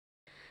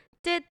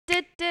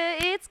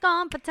It's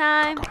compa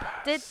time.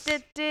 It's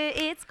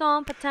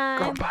compa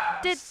time.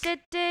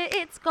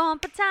 It's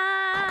compa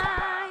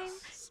time.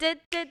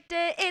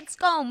 It's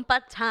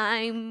compa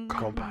time.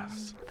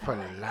 Compas for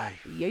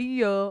life.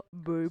 Yeah,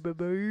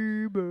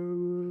 baby.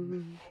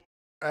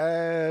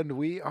 And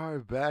we are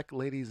back,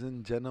 ladies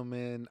and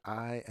gentlemen.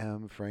 I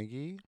am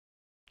Frankie.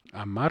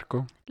 I'm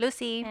Marco.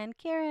 Lucy. And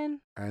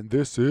Karen. And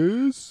this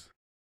is.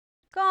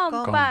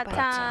 Compa Compa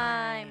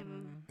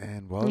time.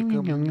 And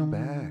welcome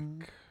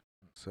back.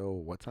 So,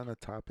 what's on the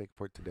topic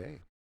for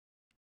today?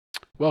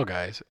 Well,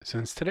 guys,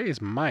 since today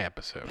is my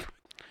episode,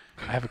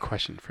 I have a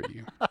question for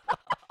you.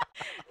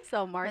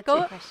 So What's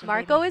your question,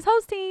 baby? is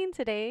hosting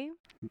today.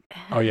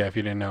 Oh, yeah, if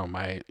you didn't know,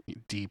 my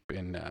deep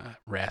and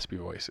raspy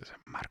voice is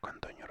Marco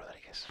Antonio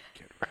Rodriguez.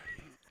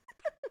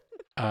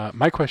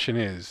 My question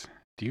is,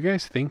 do you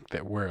guys think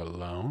that we're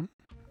alone?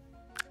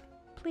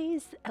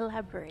 Please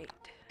elaborate.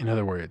 In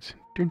other words,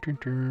 dun, dun,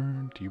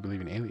 dun, do you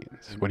believe in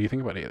aliens? What do you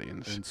think about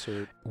aliens?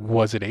 Insert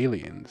Was it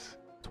aliens?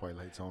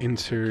 Twilight Zone.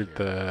 Insert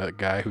the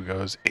guy who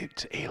goes,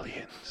 it's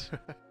aliens.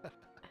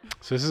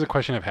 So this is a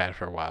question I've had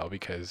for a while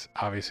because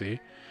obviously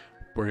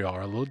we all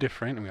are a little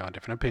different and we all have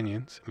different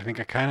opinions. And I think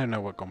I kind of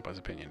know what Gompa's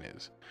opinion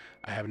is.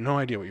 I have no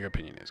idea what your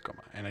opinion is,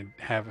 Gompa. And I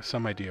have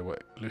some idea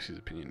what Lucy's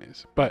opinion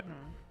is. But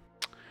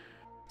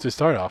to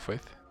start off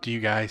with, do you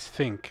guys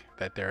think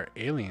that there are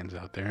aliens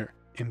out there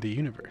in the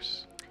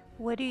universe?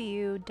 What do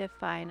you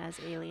define as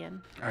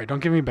alien? All right, don't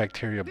give me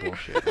bacteria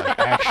bullshit. Like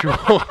actual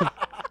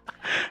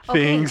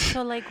things Okay,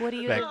 so like, what do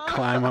you? that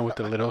climb up with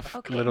the little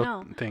Okay, little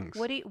no. things.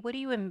 What do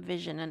you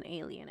envision an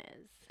alien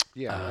is?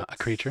 Yeah. A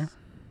creature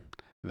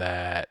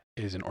that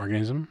is an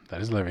organism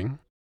that is living,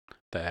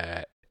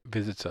 that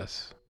visits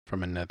us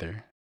from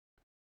another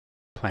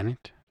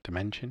planet,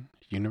 dimension,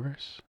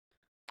 universe,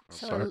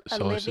 So a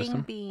solar living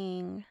system.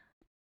 being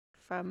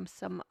from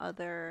some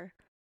other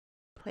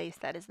place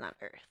that is not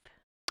Earth.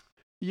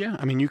 Yeah,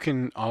 I mean, you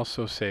can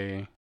also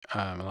say,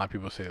 a lot of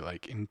people say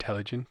like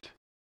intelligent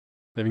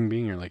living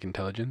being or like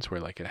intelligence,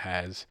 where like it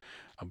has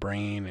a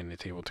brain and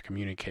it's able to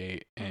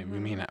communicate, and we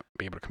may Mhm. not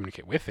be able to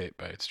communicate with it,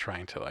 but it's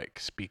trying to like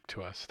speak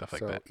to us, stuff like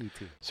So, that.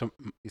 E.T., So,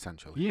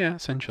 essentially. yeah,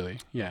 essentially,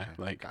 yeah,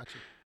 Okay, like gotcha.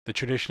 the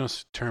traditional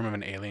term of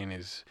an alien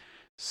is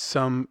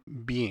some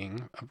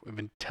being of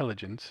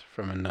intelligence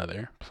from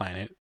another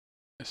planet,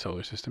 a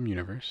solar system,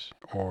 universe,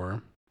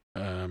 or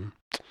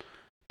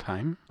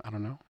time. I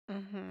don't know.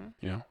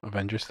 Mm-hmm.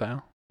 Avenger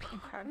style.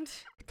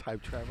 Time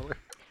traveler.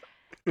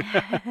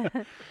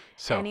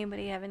 So,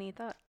 Anybody have any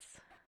thoughts?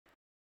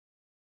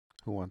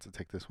 Who wants to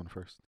take this one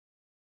first?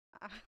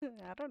 I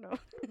don't know.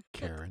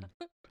 Karen.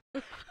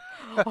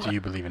 do you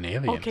believe in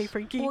aliens?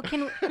 Frankie. Well,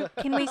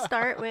 can we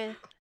start with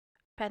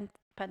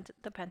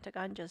the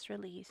Pentagon just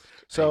released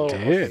So,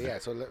 did. okay, yeah,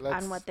 so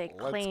let's, on what they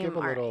let's claim give a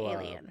are little,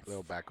 aliens?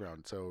 little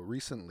background. So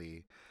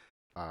recently,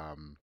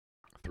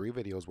 3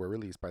 videos were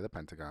released by the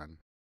Pentagon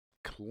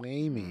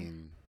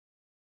claiming,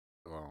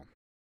 well,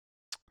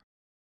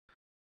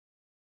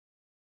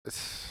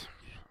 it's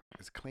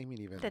claiming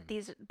even that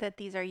these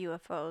are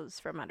UFOs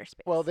from outer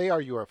space. well, they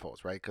are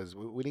UFOs, right? Because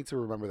we need to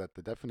remember that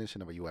the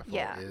definition of a UFO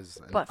Yeah, is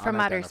an but from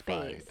outer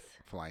unidentified space.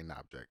 flying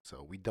object.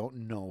 So we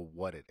don't know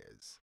what it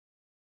is,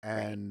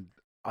 and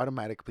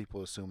automatically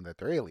people assume that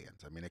they're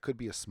aliens. I mean, it could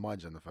be a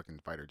smudge on the fucking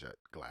fighter jet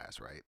glass,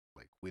 right?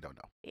 Like we don't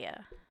know, Yeah.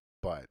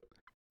 but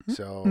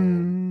so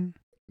Mm.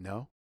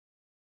 no.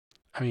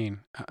 I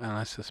mean,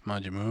 unless the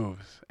smudge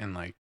moves and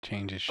like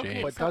changes shape.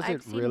 Okay, But so does I've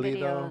it seen really,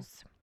 though?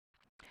 videos.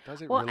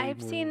 Does it Well, really I've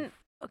move? seen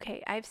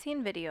I've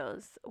seen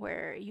videos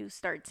where you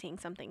start seeing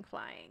something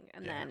flying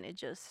and Yeah. then it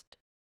just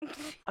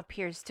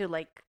appears to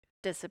like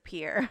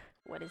disappear.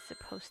 What is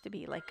supposed to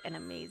be like an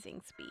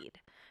amazing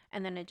speed,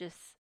 and then it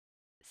just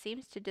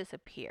seems to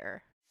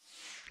disappear.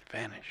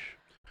 Vanish.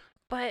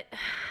 But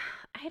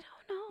I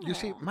don't know. You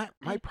see, my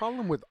I-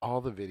 problem with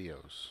all the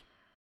videos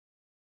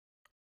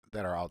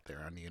that are out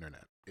there on the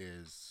internet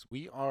is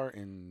we are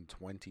in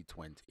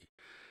 2020.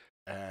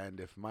 And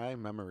if my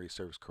memory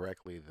serves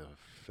correctly, the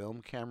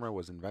film camera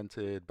was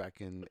invented back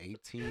in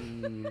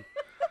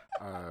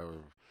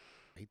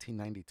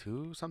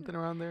 1892, something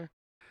around there.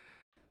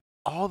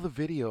 All the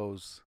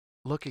videos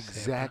look Seba.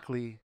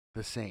 exactly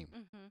the same.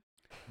 Mhm.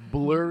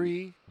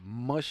 Blurry,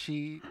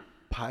 mushy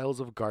piles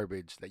of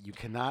garbage that you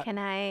cannot Can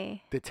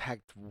I?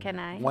 detect Can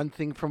I? one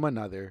thing from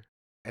another.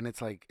 And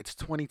it's like, it's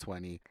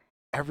 2020.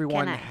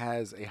 Everyone I?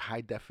 has a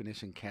high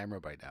definition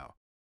camera by now.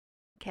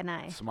 Can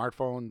I?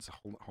 Smartphones,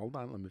 hold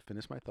on, let me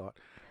finish my thought.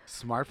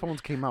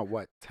 Smartphones came out,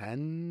 what,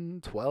 10,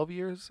 12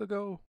 years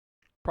ago,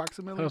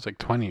 approximately? That was like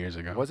 20 years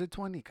ago. Was it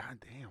 20? God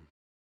damn.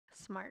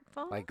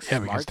 Smartphone. Like Yeah,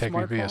 because smart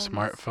technically a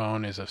smartphones?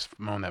 smartphone is a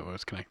phone that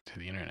was connected to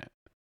the internet.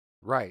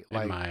 Right. And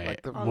Like, my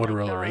like the, Oh,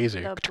 Motorola like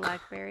Razr. The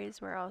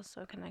Blackberries were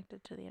also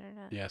connected to the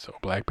internet. Yeah, so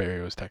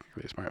BlackBerry was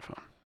technically a smartphone.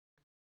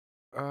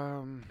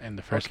 And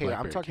the first okay,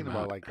 BlackBerry I'm talking came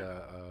about out. like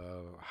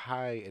a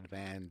high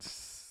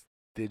advanced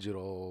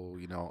digital,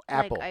 Like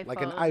Apple,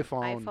 like an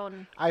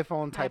iPhone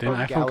type Didn't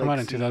of iPhone come out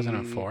in Galaxy.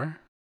 2004?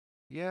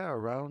 Yeah,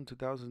 around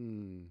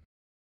 2000.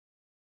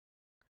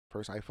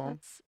 First iPhone.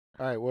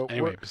 All right. Well,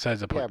 Anyway,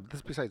 besides the yeah, point. this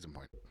is besides the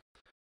point.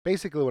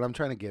 Basically, what I'm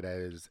trying to get at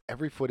is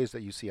every footage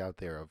that you see out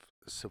there of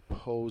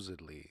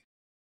supposedly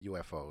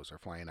UFOs or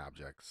flying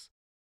objects,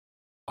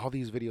 all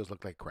these videos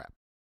look like crap.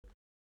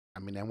 I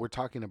mean, and we're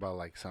talking about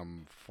like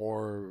some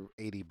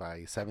 480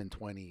 by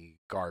 720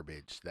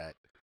 garbage that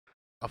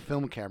a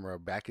film camera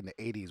back in the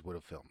 80s would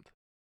have filmed.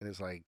 And it's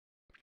like,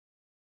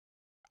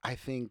 I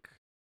think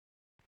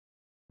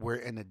we're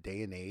in a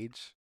day and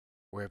age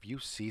where if you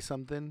see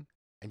something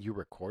and you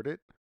record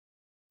it,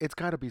 it's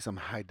got to be some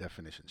high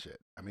definition shit.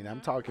 I mean,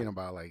 I'm talking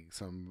about like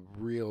some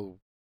real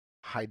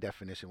high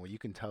definition where you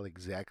can tell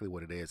exactly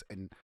what it is.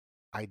 And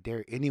I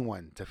dare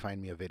anyone to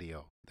find me a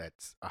video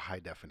that's a high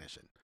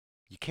definition.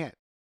 You can't.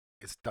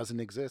 It doesn't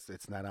exist.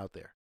 It's not out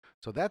there.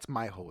 So that's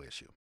my whole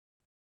issue.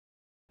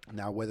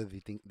 Now, whether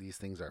these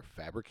things are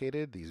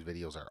fabricated, these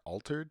videos are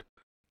altered,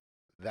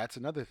 that's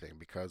another thing.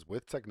 Because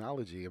with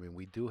technology, I mean,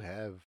 we do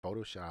have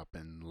Photoshop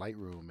and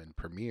Lightroom and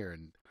Premiere,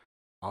 and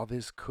all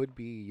this could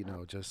be,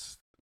 just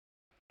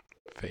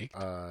Fake.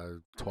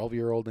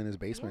 12-year-old in his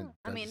basement.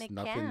 I mean, does it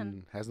nothing,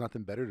 can. has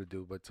nothing better to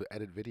do but to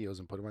edit videos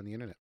and put them on the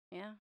internet.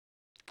 Yeah.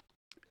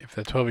 If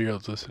the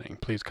 12-year-old's listening,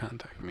 please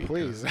contact me.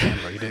 'cause Please.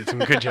 Amber, you did some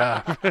good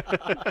job.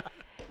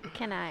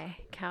 Can I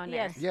counter?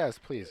 Yes. Yes,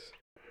 please.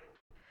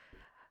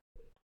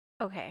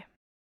 Okay.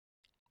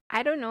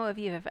 I don't know if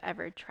you have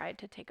ever tried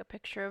to take a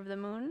picture of the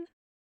moon,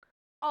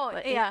 Oh,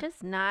 but yeah. it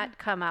does not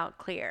come out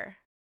clear,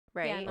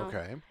 right? no.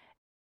 Okay.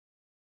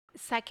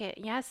 Second,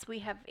 yes, we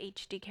have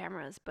HD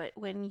cameras, but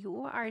when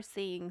you are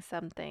seeing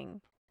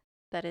something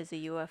that is a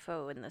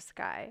UFO in the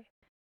sky,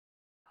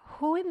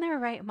 who in their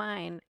right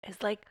mind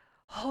is like,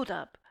 hold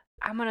up,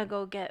 I'm gonna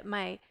go get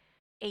my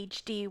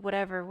HD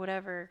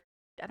whatever.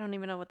 I don't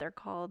even know what they're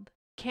called.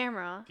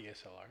 Camera.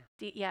 DSLR.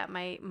 Yeah,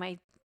 my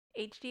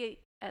HD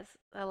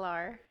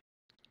SLR.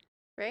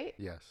 Right?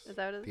 Yes. Is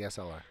that what it The is?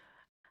 SLR.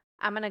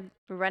 I'm gonna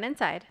run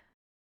inside,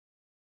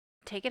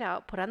 take it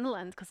out, put on the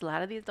lens, because a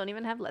lot of these don't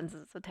even have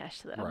lenses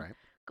attached to them. Right.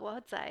 Go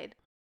outside.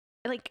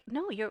 Like,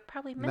 no, you'll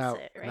probably miss Now,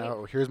 it, right?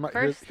 now here's my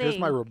First here's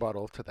my thing-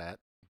 rebuttal to that,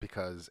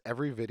 because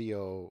every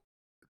video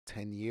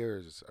 10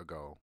 years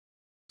ago,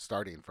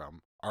 starting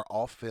from, are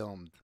all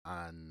filmed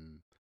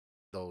on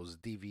those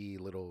DV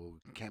little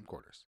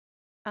camcorders.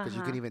 Because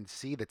you can even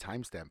see the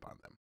timestamp on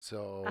them.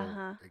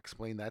 So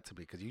explain that to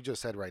me, because you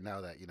just said right now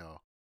that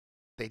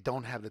they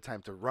don't have the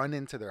time to run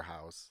into their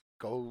house,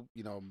 go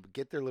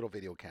get their little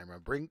video camera,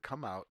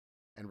 come out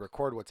and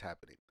record what's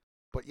happening.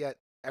 But yet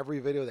every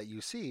video that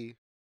you see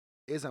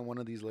is on one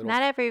of these little.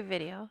 Not every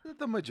video.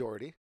 The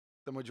majority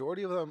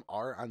of them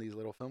are on these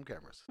little film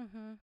cameras.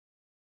 Mm-hmm.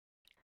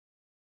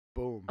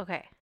 Boom.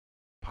 Okay.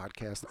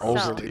 Podcast So-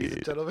 over, ladies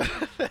and gentlemen.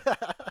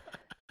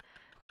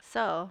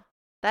 So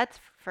that's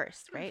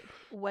first, right?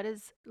 What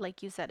is,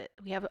 like you said it,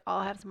 we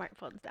all have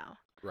smartphones now.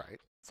 Right.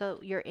 So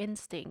your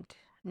instinct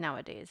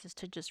nowadays is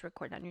to just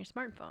record on your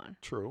smartphone,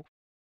 True.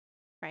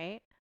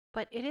 right?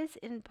 But it is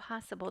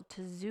impossible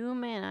to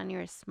zoom in on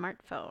your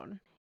smartphone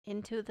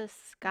into the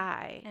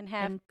sky And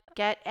have-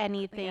 get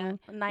anything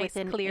a nice, with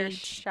an clear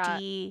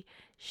HD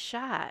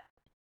shot.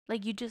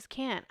 Like, you just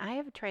can't. I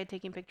have tried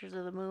taking pictures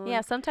of the moon.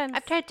 Yeah, sometimes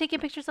I've tried taking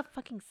pictures of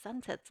fucking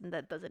sunsets, and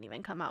that doesn't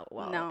even come out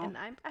well. No. And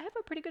I have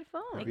a pretty good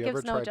phone. Have It you ever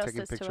gives no tried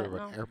taking a justice to picture it, of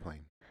an no.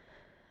 airplane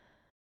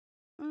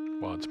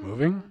While it's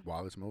moving?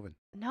 while it's moving?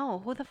 No,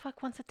 who the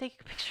fuck wants to take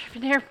a picture of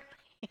an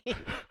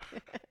airplane?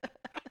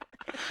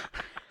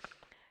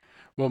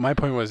 Well, my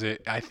point was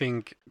I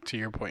think, to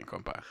your point,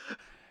 compa,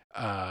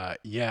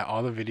 yeah,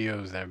 all the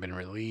videos that have been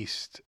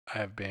released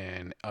have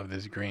been of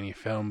this grainy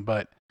film,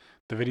 but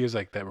the videos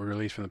like that were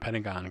released from the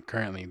Pentagon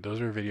currently, those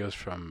are videos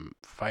from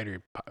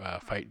fighter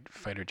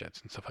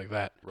jets and stuff like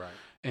that. Right.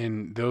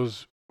 And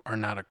those are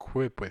not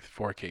equipped with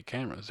 4K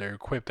cameras. They're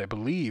equipped, I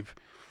believe,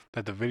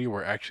 that the video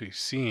we're actually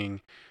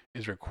seeing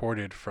is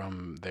recorded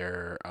from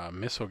their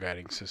missile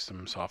guiding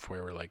system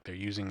software, where like they're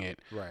using it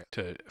Right.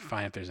 to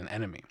find if there's an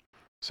enemy.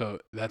 So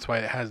that's why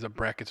it has the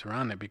brackets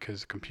around it,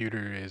 because the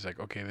computer is like,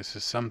 okay, this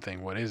is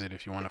something. What is it?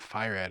 If you want to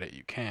fire at it,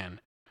 you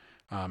can.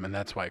 And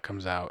that's why it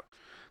comes out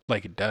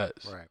like it does.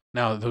 Right.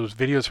 Now, those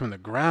videos from the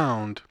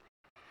ground,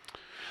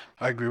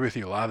 I agree with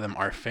you. A lot of them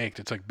are faked.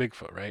 It's like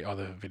Bigfoot, right? All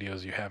the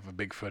videos you have of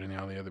Bigfoot and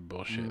all the other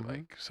bullshit. Mhm.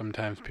 Like,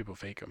 sometimes people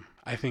fake them.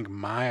 I think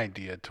my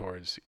idea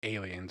towards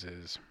aliens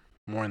is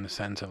more in the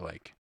sense of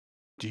like,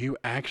 do you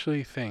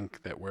actually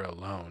think that we're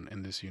alone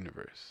in this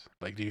universe?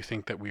 Like, do you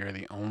think that we are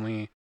the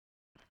only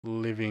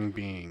living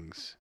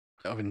beings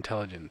of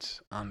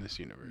intelligence on this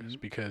universe?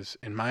 Because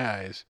in my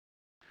eyes,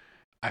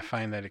 I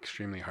find that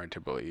extremely hard to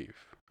believe.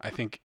 I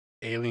think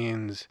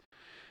aliens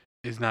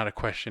is not a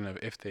question of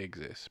if they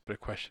exist, but a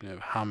question of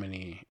how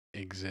many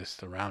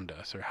exist around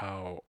us, or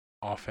how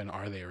often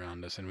are they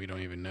around us and we don't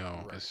even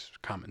know Right. as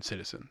common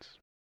citizens.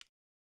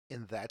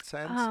 In that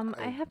sense,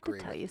 I have to agree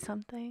tell with you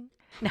something.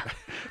 No.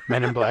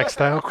 Men in Black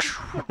style.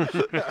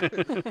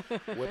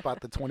 Whip out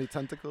the 20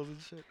 tentacles and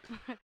shit.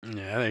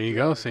 Yeah, there you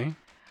go. See?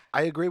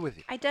 I agree with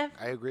you. I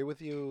I agree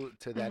with you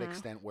to that Mhm.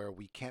 extent where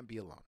we can't be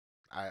alone.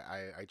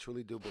 I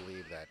truly do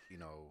believe that,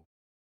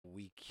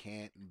 we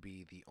can't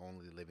be the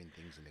only living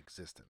things in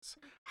existence.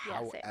 Yeah,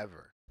 same.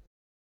 However,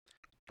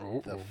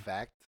 Oh, the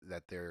fact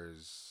that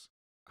there's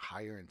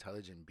higher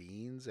intelligent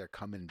beings that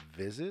come and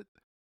visit,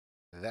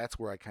 that's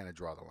where I kind of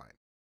draw the line.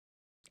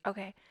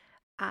 Okay.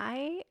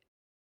 I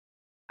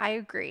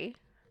agree.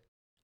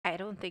 I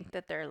don't think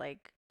that they're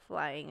like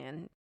flying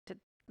in to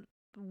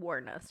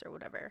warn us or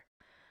whatever.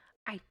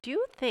 I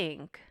do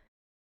think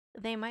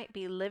they might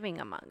be living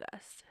among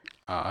us.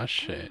 ah,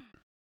 shit.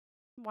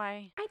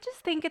 Why? I just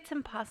think it's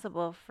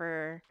impossible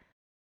for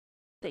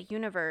the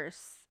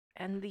universe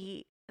and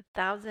the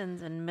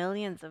thousands and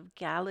millions of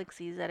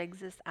galaxies that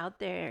exist out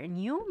there.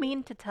 And you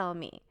mean to tell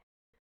me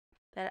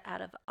that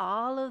out of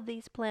all of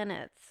these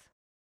planets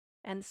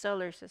and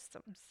solar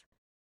systems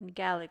and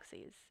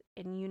galaxies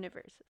and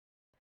universes,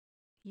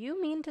 you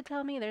mean to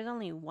tell me there's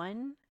only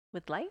one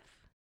with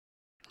life?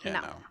 Yeah,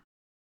 No. no.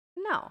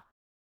 No,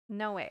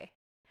 no way.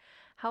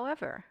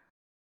 However,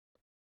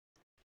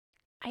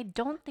 I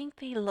don't think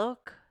they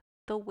look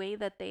the way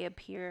that they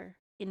appear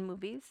in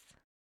movies.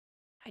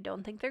 I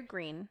don't think they're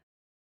green.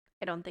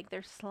 I don't think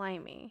they're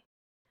slimy.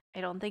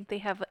 I don't think they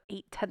have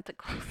 8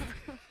 tentacles.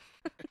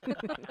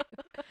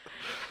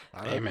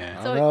 Hey, man.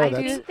 I So don't know. I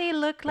That's, think they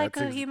look like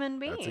that's a ex- human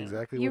being. that's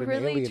exactly You what an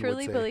really alien truly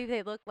would say. believe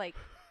they look like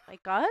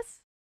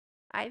us?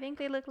 I think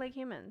they look like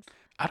humans.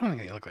 I don't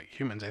think they look like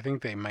humans. I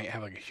think they might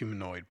have like a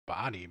humanoid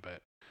body,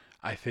 but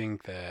I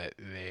think that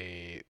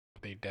they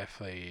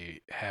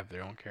definitely have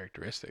their own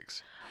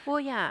characteristics. Well,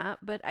 yeah,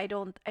 but I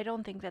don't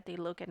think that they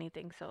look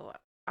anything so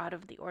out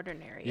of the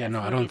ordinary Yeah, as no,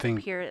 I don't movies think-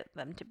 appear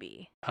them to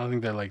be. I don't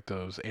think they're like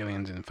those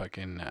aliens in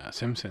fucking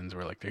Simpsons,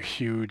 where like they're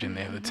huge and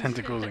they have the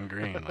tentacles and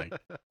green. Like,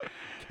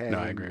 no,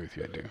 I Kang. agree with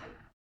you, I do.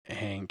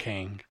 Hank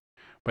Kang,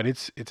 but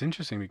it's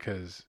interesting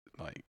because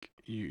like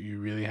you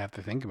really have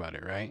to think about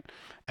it, right?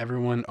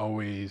 Everyone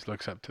always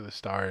looks up to the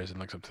stars and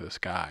looks up to the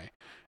sky,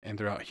 and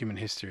throughout human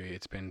history,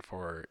 it's been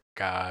for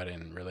God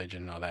and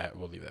religion and all that.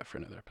 We'll leave that for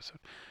another episode.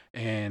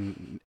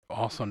 And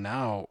also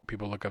now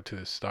people look up to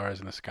the stars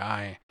in the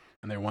sky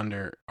and they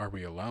wonder, are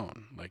we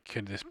alone? Like,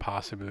 could this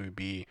possibly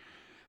be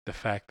the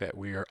fact that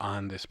we are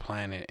on this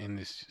planet, in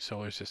this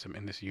solar system,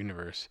 in this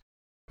universe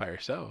by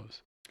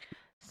ourselves?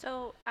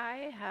 So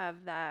I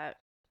have that.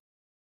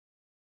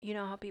 You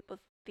know how people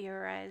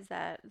theorize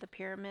that the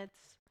pyramids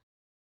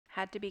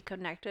had to be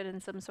connected in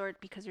some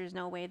sort because there's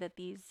no way that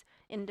these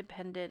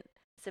independent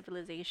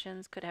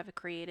civilizations could have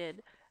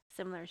created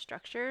similar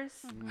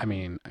structures. I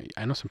mean,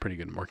 I know some pretty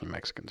good working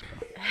Mexicans,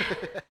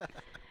 bro.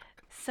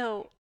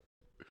 So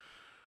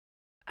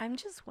I'm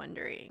just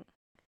wondering,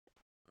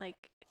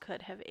 like,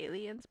 could have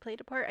aliens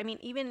played a part? I mean,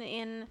 even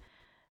in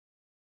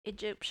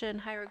Egyptian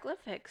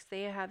hieroglyphics,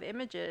 they have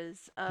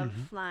images of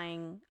Mhm.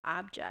 flying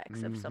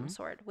objects of some Mhm.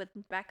 sort. With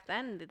back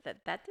then,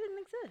 that didn't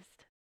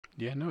exist.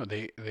 Yeah, no,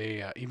 they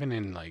even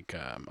in like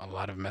a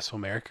lot of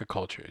Mesoamerica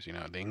cultures, you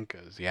know, the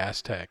Incas, the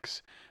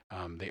Aztecs,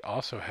 they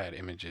also had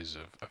images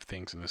of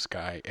things in the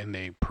sky, and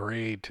they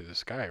prayed to the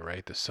sky,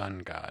 right? The sun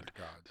god,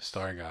 the Gods.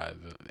 star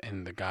god,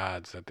 and the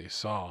gods that they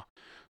saw.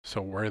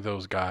 So were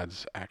those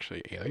gods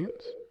actually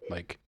aliens?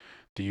 Like,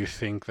 do you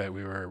think that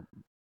we were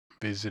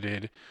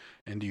visited,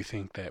 and do you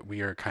think that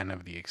we are kind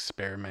of the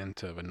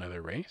experiment of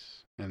another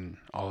race, and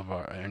all of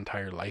our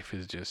entire life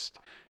is just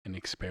an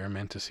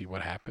experiment to see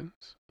what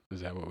happens?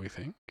 Is that what we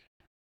think?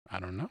 I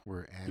don't know.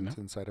 We're You know? ants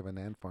inside of an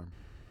ant farm.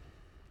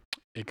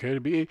 It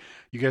could be.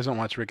 You guys don't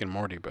watch Rick and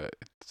Morty, but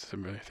it's a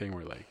really thing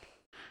where like,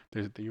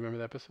 do you remember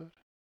that episode?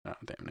 Oh,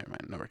 damn, never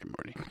mind. No Rick and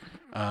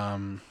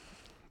Morty.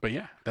 But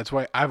yeah, that's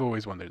why I've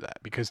always wondered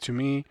that, because to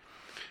me,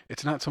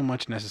 it's not so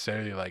much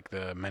necessarily like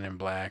the Men in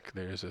Black.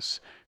 There's this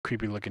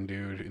creepy looking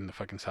dude in the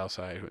fucking South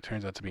Side who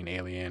turns out to be an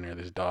alien, or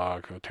this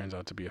dog who turns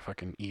out to be a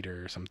fucking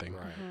eater or something.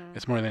 Right. Mhm.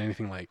 It's more than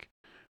anything like,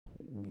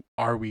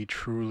 are we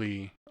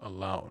truly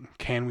alone?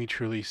 Can we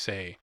truly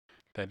say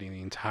that in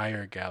the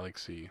entire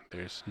galaxy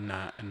there's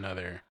not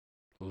another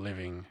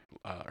living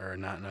or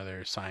not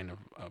another sign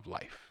of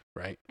life,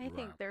 right? I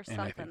think Right. there's And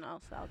I something think-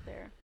 else out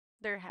there.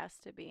 There has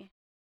to be.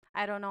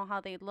 I don't know how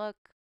they look.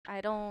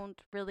 I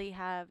don't really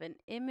have an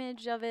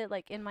image of it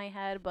like in my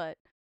head, but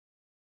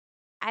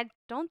I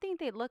don't think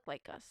they look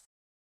like us.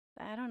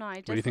 I don't know.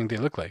 What do you think they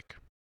look like?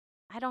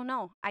 I don't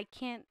know. I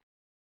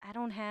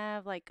don't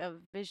have like a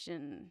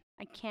vision.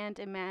 I can't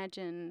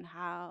imagine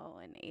how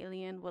an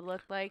alien would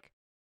look like,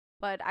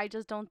 but I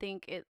just don't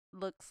think it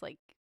looks like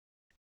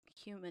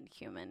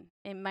human.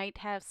 It might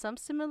have some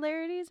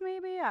similarities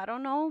maybe, I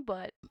don't know,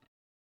 but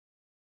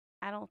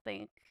I don't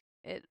think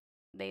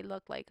they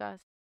look like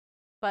us.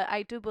 But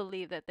I do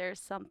believe that there's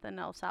something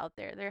else out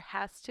there. There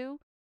has to.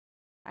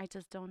 I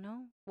just don't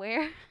know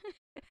where.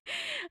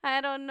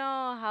 I don't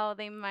know how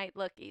they might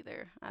look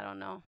either. I don't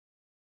know.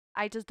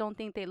 I just don't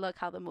think they look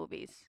how the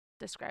movies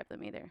describe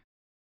them either.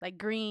 Like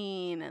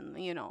green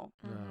and, you know.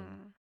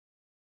 Mhm.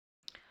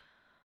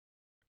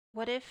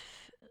 What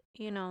if,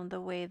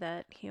 the way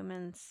that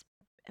humans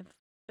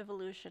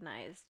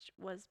evolutionized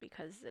was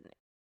because an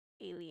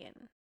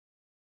alien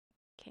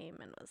came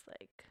and was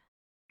like,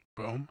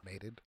 Boom.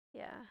 Mated.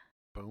 yeah.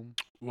 Boom.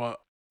 Well,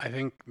 I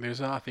think there's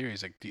a lot of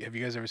theories. Like, have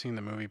you guys ever seen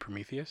the movie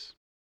Prometheus?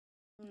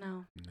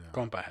 No. No,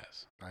 Compa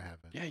has. I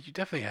haven't. Yeah, you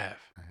definitely have.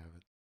 I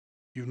haven't.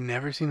 You've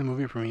never seen the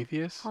movie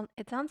Prometheus?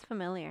 It sounds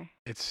familiar.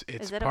 It's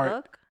Is it part. a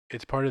book?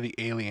 It's part of the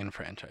Alien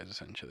franchise,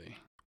 essentially.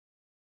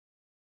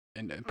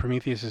 And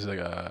Prometheus is like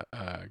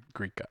a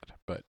Greek god,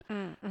 but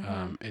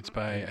it's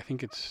by, I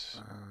think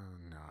it's.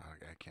 No,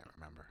 I can't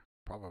remember.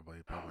 Probably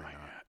Oh not. my god!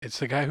 It's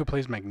the guy who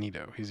plays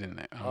Magneto. He's in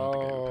it. I don't know what the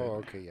guy who plays Oh,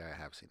 Magneto. okay, yeah,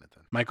 I have seen it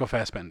then. Michael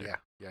Fassbender.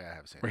 Yeah, I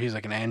have seen Where it. he's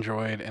like an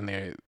android, and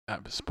they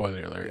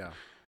spoiler alert. Yeah.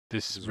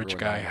 This Just rich ruined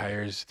guy everything.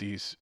 hires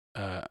these.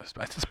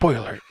 Spoiler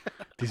alert.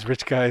 These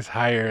rich guys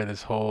hire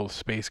this whole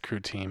space crew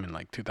team in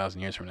like 2,000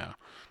 years from now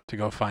to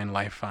go find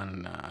life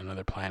on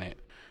another planet,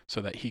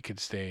 so that he could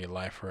stay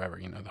alive forever.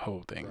 You know, the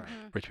whole thing. Right.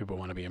 Rich people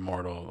want to be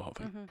immortal. The whole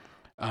thing.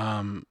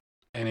 Mm-hmm.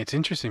 And it's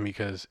interesting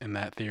because in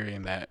that theory,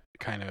 in that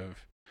kind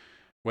of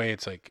way,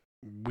 it's like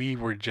we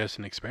were just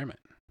an experiment,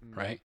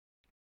 right?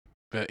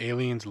 The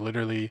aliens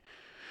literally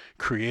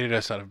created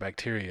us out of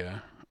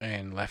bacteria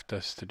and left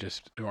us to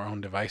just do our own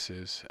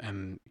devices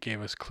and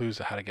gave us clues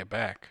to how to get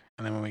back.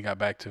 And then when we got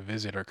back to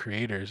visit our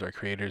creators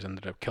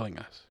ended up killing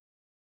us.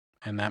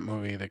 In that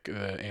movie, the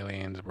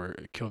aliens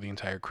killed the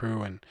entire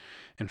crew and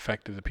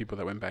infected the people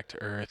that went back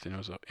to Earth, and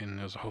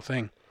it was a whole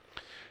thing.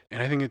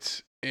 And I think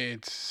it's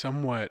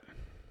somewhat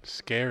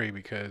scary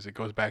because it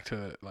goes back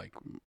to like,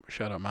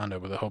 shout out Mondo,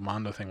 but the whole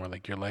Mondo thing where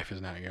like your life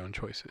is now your own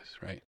choices,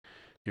 right?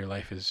 Your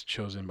life is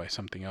chosen by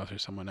something else or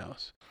someone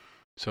else.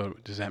 So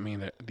does that mean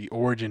that the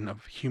origin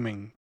of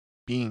human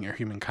being or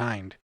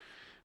humankind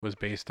was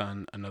based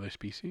on another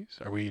species?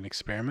 Are we an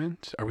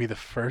experiment? Are we the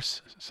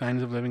first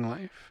signs of living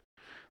life?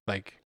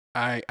 Like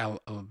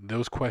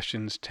those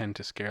questions tend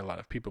to scare a lot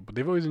of people, but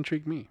they've always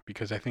intrigued me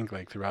because I think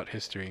like throughout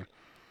history,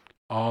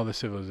 all the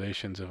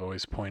civilizations have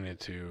always pointed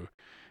to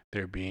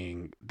they've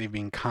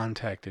being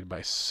contacted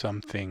by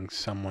something,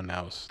 someone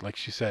else. Like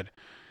she said,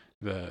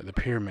 the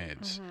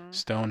pyramids,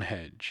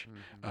 Stonehenge,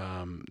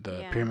 the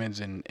Yeah. pyramids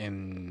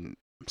in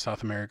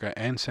South America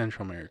and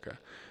Central America,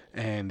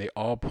 and they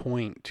all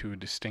point to a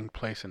distinct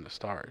place in the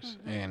stars.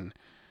 And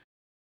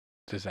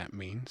does that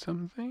mean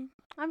something?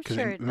 I'm 'Cause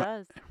sure it it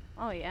does.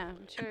 Oh yeah,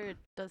 I'm sure it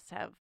does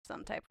have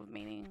some type of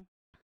meaning.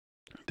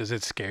 Does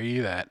it scare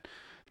you that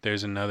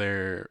there's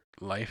another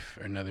life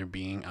or another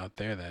being out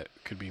there that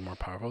could be more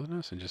powerful than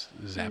us and just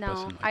zap us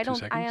in like I 2 don't.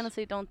 seconds? I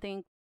honestly don't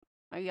think.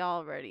 Y'all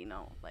already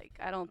know. Like,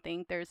 I don't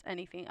think there's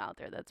anything out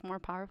there that's more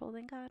powerful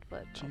than God.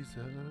 But Jesus.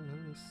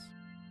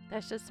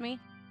 that's just me.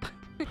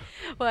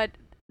 but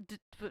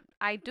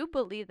I do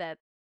believe that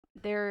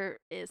there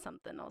is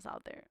something else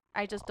out there.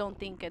 I just don't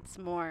think it's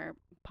more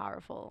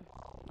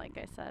powerful. Like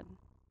I said,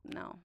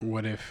 no,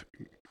 What if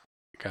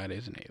God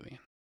is an alien?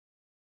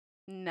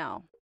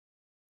 no.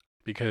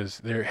 Because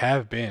there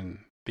have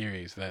been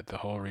theories that the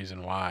whole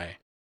reason why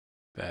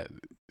that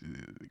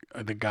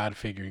the God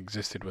figure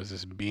existed was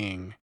this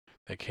being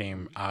that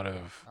came out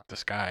of the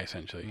sky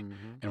essentially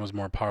and was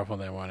more powerful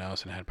than everyone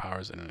else and had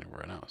powers than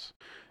everyone else.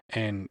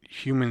 And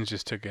humans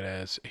just took it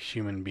as a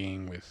human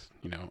being with,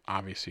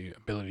 obviously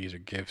abilities or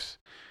gifts.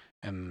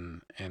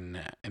 And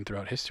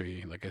throughout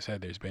history, like I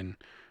said, there's been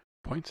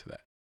points to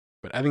that.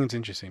 But I think it's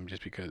interesting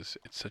just because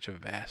it's such a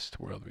vast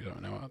world we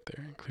don't know out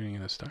there, including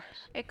in the stars.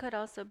 It could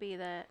also be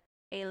that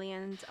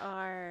aliens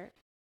are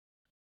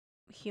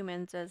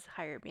humans as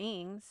higher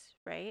beings,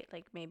 right?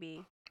 Like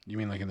maybe You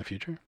mean like in the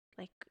future?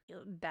 like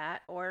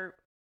that, or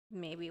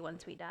maybe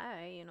once we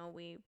die,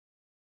 we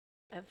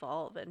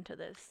evolve into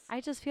this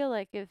I just feel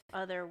like if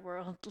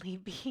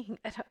otherworldly being.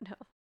 I don't know.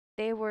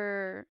 they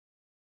were,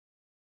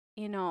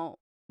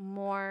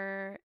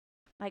 more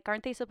like,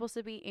 aren't they supposed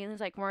to be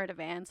aliens, like more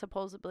advanced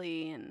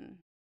supposedly? And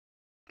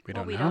We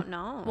Well, don't we know. don't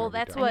know. well, we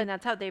that's don't. I mean, what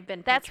that's how they've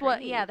been. that's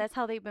what yeah, portrayed. that's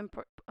how they've been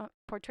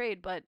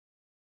portrayed. But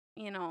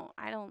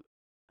I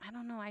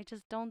don't know. I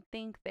just don't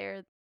think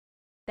they're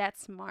that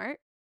smart.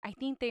 I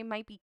think they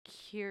might be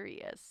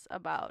curious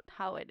about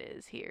how it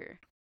is here.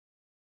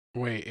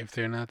 Wait, if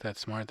they're not that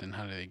smart, then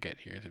how do they get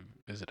here to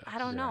visit us? I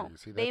don't Yeah, know. you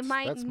see, They that's-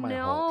 might that's my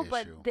whole know,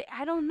 but issue.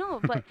 I don't know.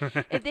 But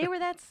if they were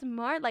that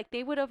smart, like,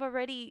 they would have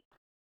already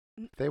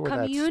If they were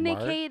that smart,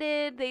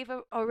 communicated. They've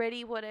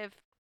already would have,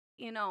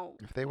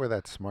 if they were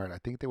that smart, I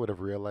think they would have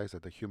realized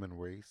that the human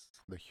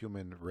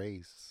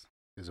race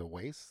is a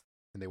waste,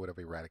 and they would have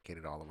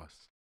eradicated all of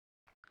us.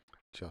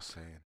 Just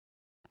saying.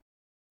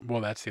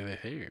 Well, that's the other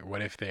theory.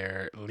 What if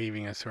they're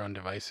leaving us our own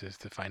devices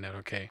to find out,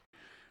 okay,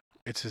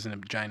 it's just a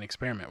giant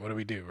experiment. What do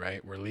we do,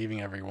 right? We're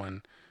leaving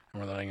everyone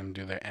and we're letting them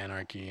do their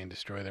anarchy and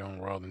destroy their own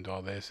world and do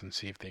all this and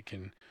see if they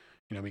can,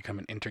 become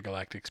an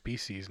intergalactic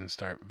species and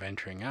start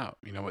venturing out.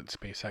 You know what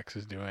SpaceX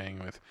is doing,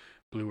 with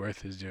Blue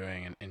Earth is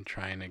doing, and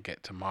trying to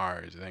get to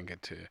Mars and then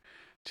get to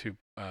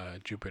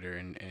Jupiter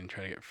and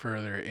try to get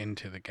further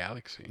into the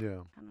galaxy.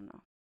 Yeah. I don't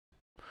know.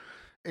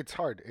 It's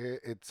hard.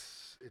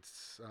 It's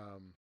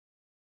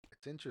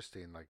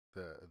interesting, like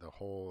the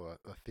whole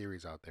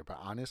theories out there. But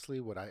honestly,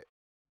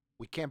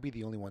 we can't be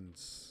the only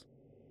ones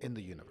in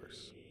the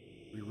universe.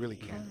 We really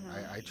can't.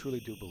 I truly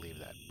do believe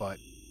that. But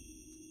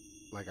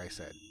like I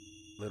said,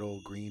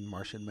 little green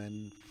Martian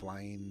men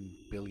flying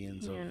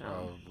billions You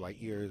know. of light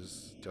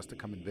years just to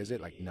come and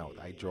visit? Like, no,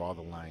 I draw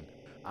the line.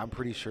 I'm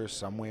pretty sure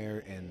somewhere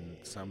in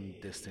some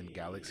distant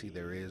galaxy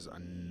there is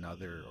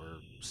another or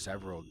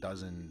several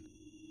dozen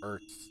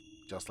Earths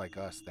just like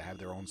us that have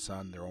their own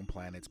sun, their own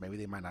planets. Maybe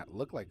they might not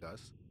look like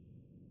us.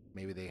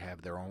 Maybe they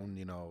have their own,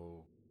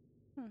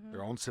 Mm-hmm.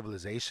 their own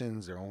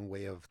civilizations, their own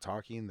way of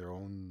talking, their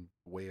own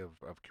way of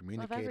Of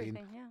communicating.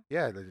 everything, yeah.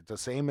 Yeah, the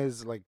same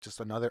as like just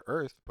another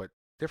Earth, but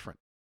different.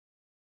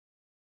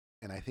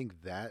 And I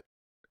think that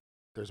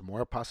there's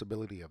more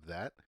possibility of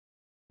that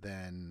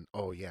than,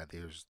 oh yeah,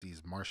 there's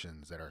these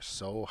Martians that are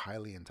so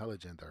highly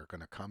intelligent that are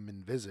gonna come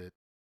and visit,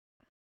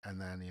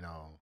 and then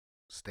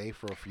stay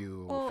for a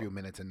few Well,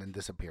 minutes and then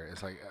disappear.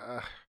 It's like,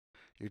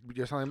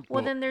 you're telling.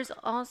 well, then there's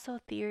also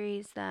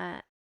theories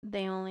that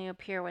they only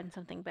appear when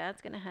something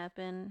bad's gonna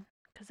happen.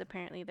 Because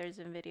apparently there's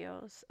been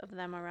videos of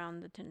them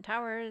around the Twin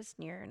Towers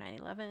near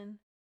 9/11,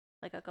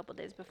 like a couple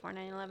days before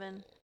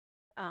 9/11.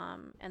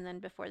 And then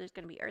before there's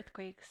gonna be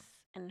earthquakes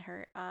and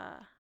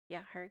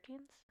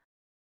hurricanes.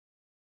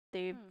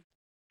 They Hmm.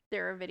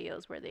 There are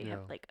videos where they Yeah.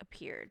 have like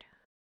appeared.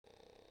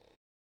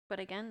 But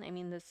again, I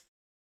mean,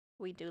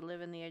 we do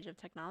live in the age of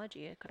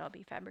technology. It could all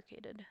be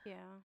fabricated.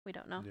 Yeah. We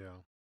don't know. Yeah.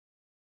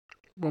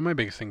 Well, my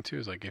biggest thing too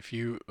is like if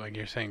you like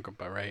you're saying,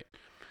 but right,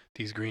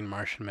 these green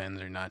Martian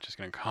men are not just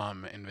gonna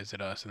come and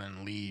visit us and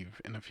then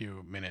leave in a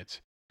few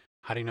minutes.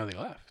 How do you know they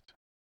left?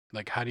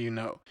 Like, how do you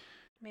know?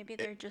 Maybe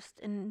they're just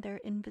in their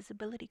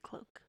invisibility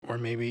cloak. Or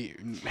maybe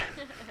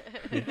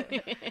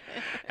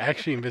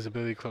actually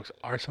invisibility cloaks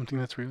are something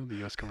that's real. The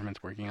U.S.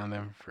 government's working on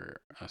them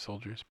for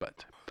soldiers,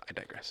 but I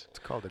digress. It's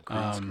called a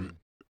green screen.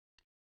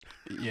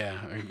 Yeah,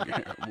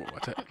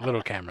 what's it?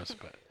 Little cameras,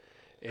 but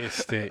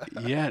it's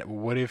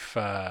what if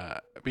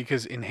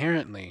because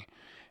inherently,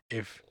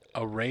 if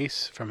a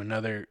race from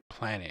another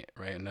planet,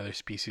 right, another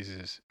species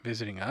is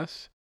visiting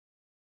us,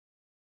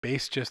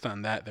 based just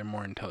on that, they're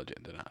more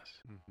intelligent than us.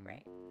 Mhm.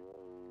 Right.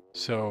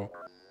 So,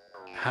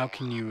 how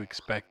can you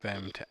expect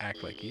them to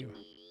act like you?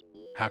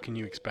 How can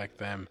you expect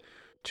them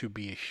to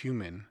be a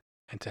human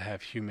and to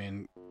have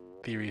human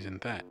theories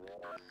and that?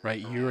 Right?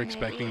 You're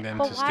expecting them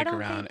But to why stick don't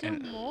around they do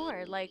and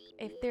more? Like,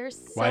 if they're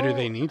so. why do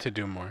they need to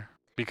do more?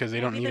 Because they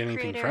don't Maybe need the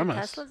anything creator from of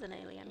us. Tesla's an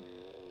alien.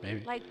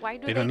 Maybe. Like, why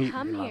do They they, don't need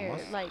come Elon here?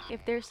 Musk. Like,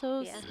 if they're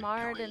so Yeah.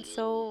 smart and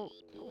so.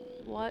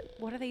 What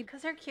are they.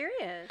 Because they're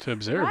curious. To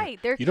observe. Right,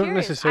 they're You don't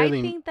curious. necessarily-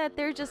 I think that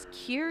they're just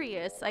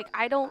curious. Like,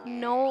 I don't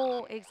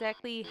know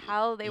exactly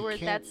how they You were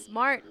can't- that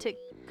smart to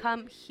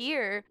come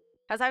here.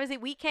 Because obviously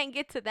we can't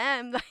get to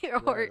them,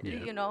 or, Right.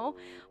 Yeah.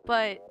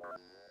 But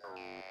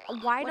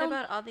why What don't.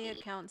 about all the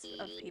accounts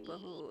of people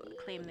who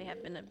claim they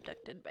have been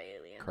abducted by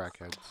aliens?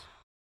 Crackheads.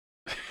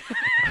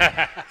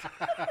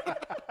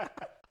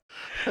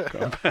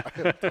 Come-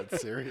 I'm dead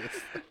serious.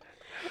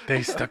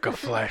 They stuck a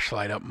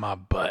flashlight up my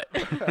butt.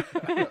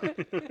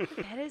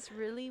 That is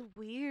really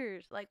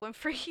weird. Like, when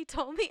Freaky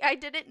told me I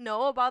didn't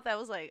know about that, I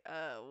was like,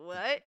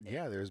 what?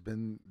 Yeah, there's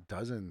been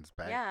dozens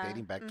Yeah,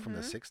 dating back from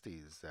the mhm.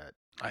 60s that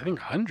I think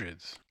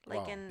hundreds.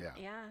 Like Well, yeah.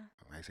 yeah.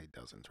 I say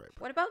dozens, right?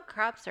 But What about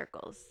crop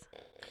circles?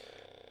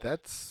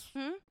 that's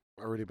Hmm?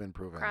 already been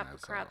proven Crop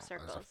as a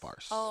circles.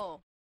 farce.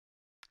 Oh.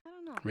 I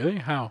don't know. Really?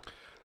 How?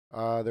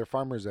 They're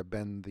farmers that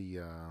bend the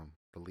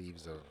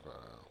leaves of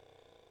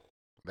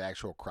the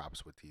actual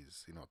crops with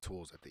these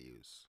tools that they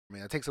use. I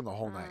mean, it takes them the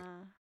whole night.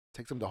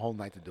 Takes them the whole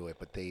night to do it,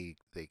 but they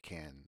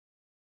can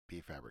be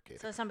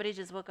fabricated. So somebody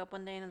just woke up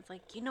one day and it's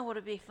like, you know what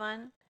would be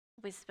fun?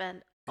 We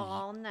spend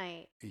all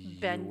night You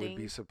bending would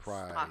be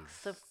surprised.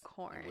 stalks of You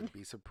corn. would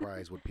be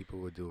surprised what people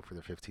would do for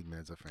their 15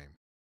 minutes of fame.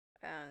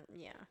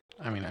 Yeah.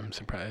 I mean, I'm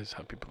surprised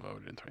how people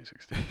voted in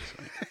 2016.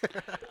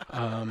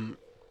 So.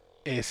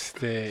 It's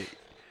the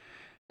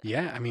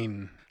yeah. I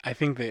mean, I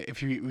think that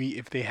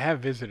if they have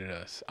visited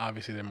us,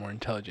 obviously they're more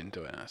intelligent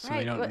than us, so they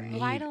Right, don't but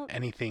why need don't-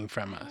 anything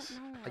from I don't us. know,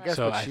 I like- guess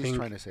So what I she's think-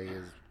 trying to say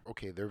is,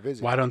 okay, they're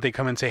visiting. Why don't they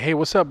come and say, "Hey,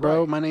 what's up,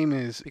 bro? Right. My name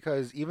is."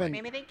 Because even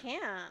Maybe they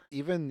can't.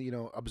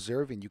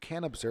 observing, you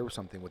can't observe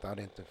something without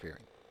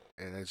interfering,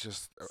 and it's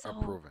just So-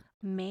 proven.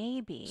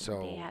 Maybe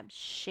So- they have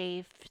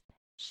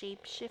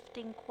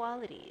shape-shifting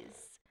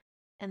qualities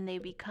and they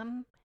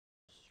become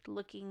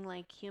looking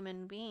like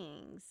human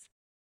beings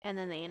and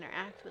then they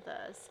interact with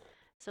us.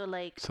 So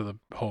like So the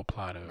whole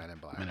plot of Men in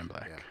Black. Men in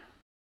Black.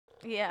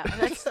 Yeah. Yeah,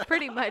 that's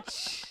pretty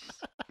much.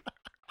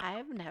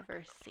 I've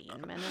never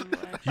seen Men in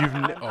Black. You've so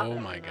I oh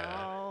don't my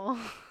God.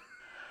 know.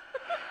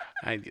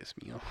 Ay, Dios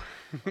mío.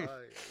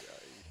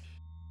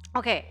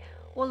 Okay,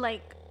 well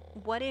like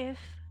what if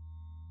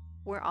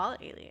we're all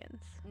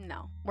aliens?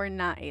 No, we're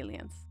not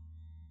aliens.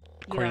 You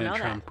According don't to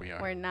know Trump, we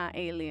are. We're not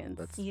aliens.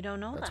 That's that. You don't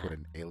know that's that. what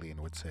an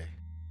alien would say.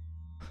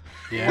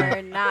 Yeah.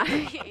 We're not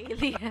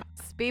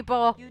aliens,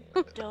 people. You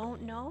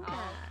don't know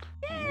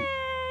that.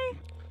 Yay!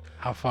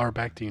 How far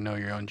back do you know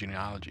your own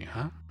genealogy,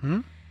 huh? Hmm?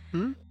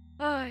 Hmm?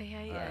 Oh, yeah,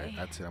 All yeah. right,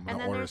 that's it. I'm And gonna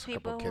then order there's a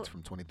couple people kids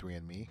from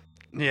 23andMe.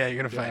 Yeah, you're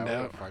gonna find I'm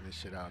gonna out. Find this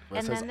shit out. But it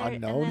And says then,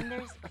 unknown. and then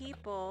there's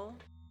people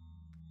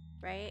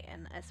right?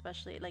 And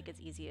especially like it's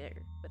easier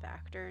with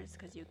actors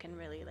because you can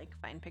really like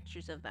find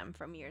pictures of them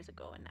from years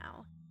ago and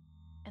now,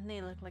 and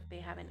they look like they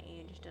haven't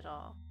aged at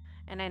all.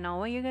 And I know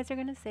what you guys are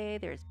gonna say.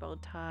 There's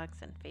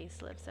Botox and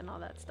facelifts and all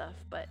that stuff,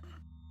 but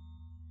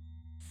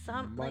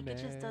like it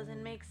just doesn't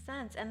Money. make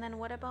sense. And then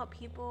what about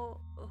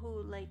people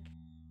who like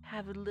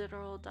have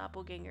literal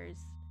doppelgangers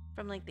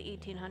from like the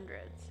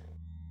 1800s?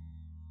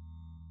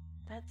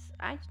 That's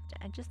I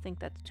just think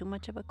that's too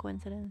much of a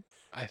coincidence.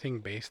 I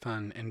think based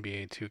on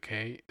NBA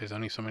 2K, there's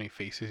only so many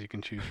faces you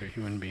can choose for a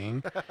human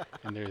being,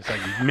 and there's like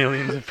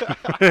millions of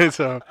people.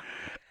 So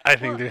I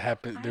think Well,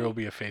 there will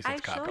be a face I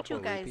that's copied. showed you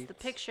Couple guys the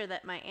repeats. picture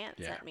that my aunt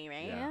Yeah. sent me,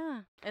 right?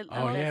 Yeah. Yeah. It,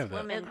 Oh, it yeah, looks, the-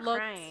 woman it looked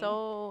crying.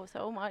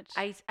 so much.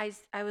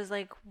 I was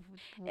like,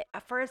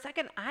 for a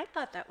second, I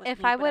thought that was If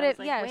me, I but would I have, was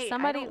like, yeah, wait, if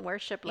somebody, I don't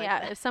worship like yeah,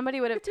 that. if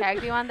somebody would have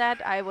tagged you on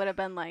that, I would have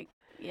been like,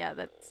 yeah,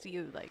 that's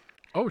you. Like,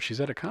 Oh,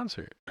 she's at a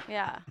concert.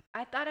 yeah.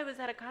 I thought I was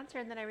at a concert,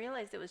 and then I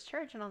realized it was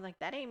church, and I was like,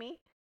 that ain't me.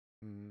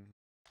 Mm.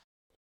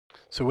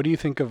 So what do you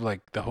think of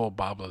like the whole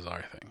Bob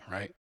Lazar thing,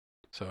 right?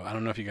 So I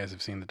don't know if you guys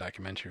have seen the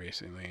documentary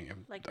recently.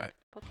 Like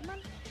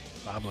Pokemon?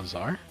 Bob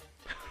Lazar?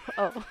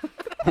 Oh.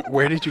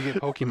 Where did you get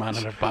Pokemon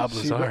out of Bob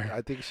She Lazar?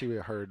 I think she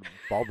heard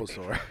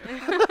Bulbasaur.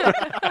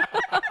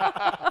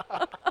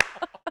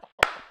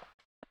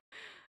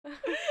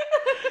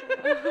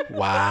 I was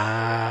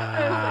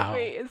Wow. like,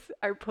 wait, is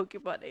our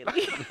Pokemon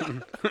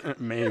alien?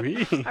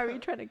 Maybe. Are we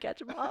trying to catch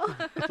them all?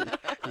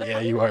 Yeah,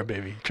 you are,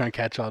 baby. Trying to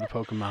catch all the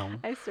Pokemon.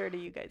 I swear to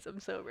you guys, I'm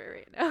sober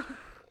right now.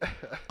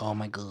 Oh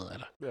my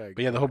god. Yeah,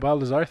 But yeah, the whole Bob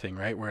Lazar thing,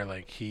 right? Where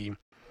like he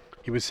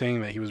was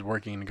saying that he was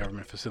working in a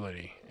government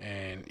facility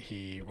and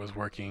he was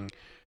working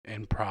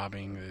and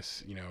probing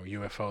this,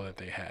 UFO that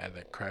they had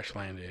that crash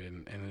landed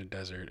in the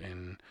desert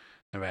in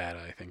Nevada,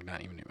 I think,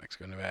 not even New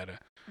Mexico, Nevada.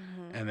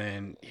 Mm-hmm. And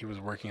then he was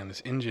working on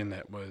this engine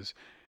that was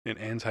an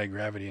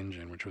anti-gravity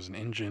engine, which was an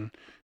engine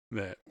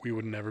that we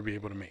would never be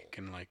able to make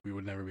and like we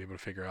would never be able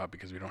to figure out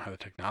because we don't have the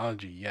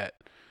technology yet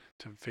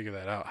to figure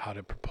that out, how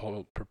to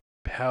propel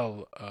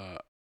a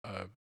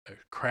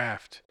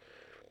craft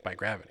by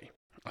gravity.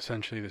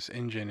 Essentially, this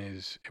engine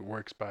it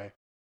works by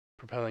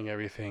propelling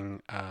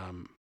everything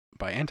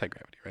by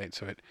anti-gravity, right?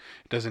 So it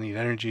doesn't need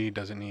energy,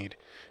 doesn't need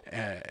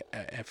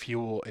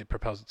fuel. It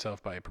propels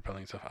itself by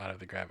propelling itself out of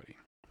the gravity.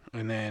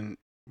 And then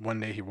one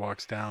day he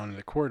walks down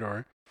the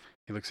corridor,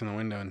 he looks in the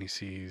window and he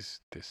sees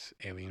this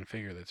alien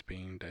figure that's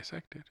being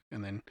dissected.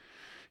 And then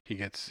he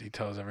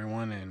tells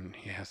everyone and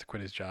he has to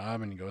quit his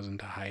job and he goes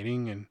into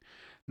hiding and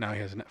now he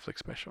has a Netflix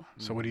special.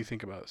 So what do you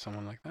think about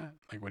someone like that?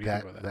 Like, what do you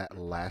think about that? That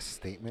last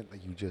statement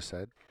that you just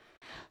said,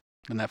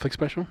 The Netflix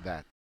special?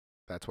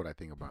 that's what I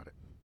think about it.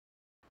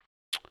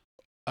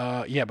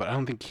 Yeah, but I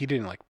don't think he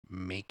didn't like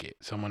make it.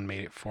 Someone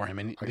made it for him,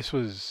 and this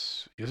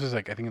was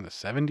like I think in the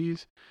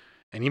 70s,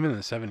 and even in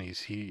the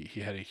 70s,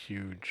 he had a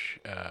huge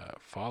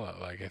fallout.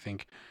 Like I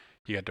think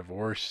he got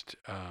divorced.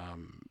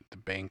 The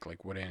bank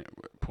like wouldn't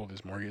pull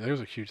his mortgage. There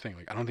was a huge thing.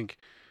 Like I don't think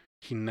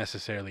he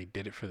necessarily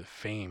did it for the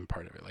fame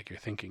part of it. Like you're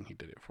thinking he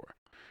did it for,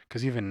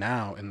 because even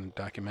now in the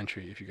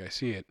documentary, if you guys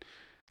see it,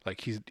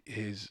 like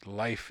his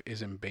life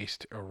isn't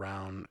based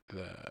around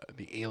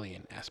the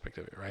alien aspect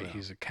of it, right? Yeah.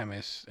 He's a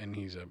chemist and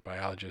he's a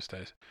biologist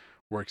that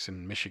works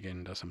in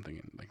Michigan, does something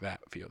in like that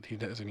field.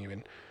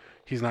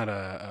 He's not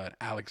a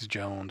Alex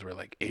Jones where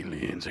like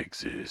aliens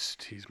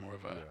exist. He's more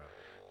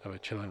of a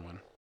chilling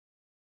one.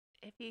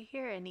 If you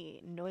hear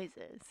any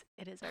noises,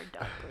 it is our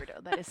dog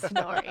Birdo that is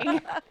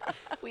snoring.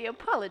 We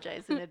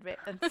apologize in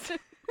advance.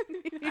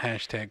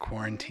 Hashtag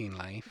quarantine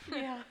life.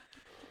 Yeah.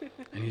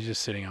 And he's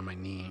just sitting on my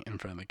knee in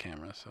front of the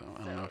camera, so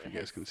I don't know if you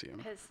guys can see him.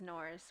 His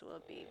snores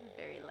will be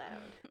very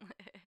loud.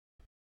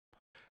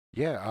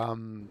 Yeah,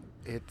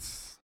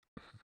 it's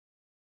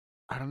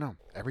I don't know.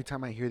 Every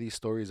time I hear these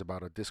stories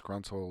about a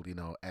disgruntled,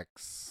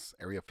 ex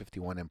Area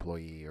 51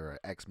 employee or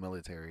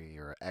ex-military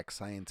or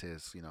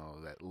ex-scientist,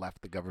 that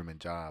left the government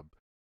job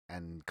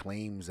and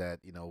claims that,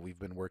 we've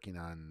been working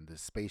on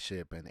this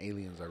spaceship and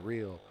aliens are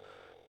real.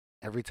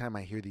 Every time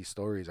I hear these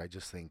stories, I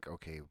just think,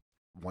 okay,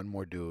 one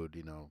more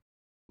dude,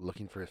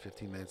 looking for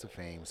 15 minutes of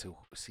fame, to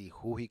see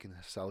who he can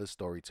sell his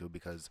story to,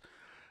 because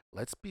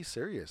let's be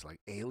serious, like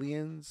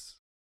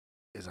aliens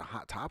is a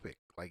hot topic.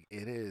 Like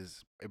it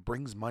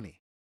brings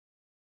money.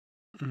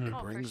 Mhm. It Oh,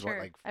 for brings sure.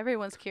 like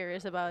Everyone's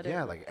curious about it.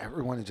 yeah, like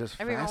everyone is just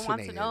Everyone wants to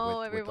fascinated know,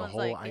 with the everyone's whole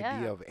like, idea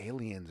yeah. of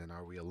aliens and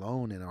are we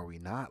alone and are we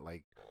not?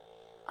 Like,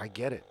 I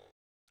get it.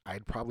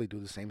 I'd probably do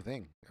the same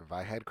thing if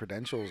I had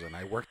credentials and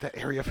I worked at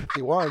Area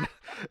 51,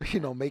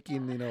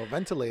 making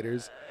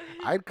ventilators.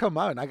 I'd come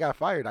out and I got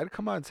fired. I'd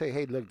come out and say,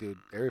 hey, look, dude,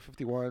 Area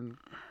 51,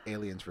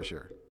 aliens for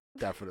sure,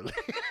 definitely.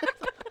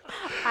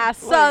 I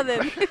saw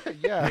them.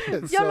 Yeah.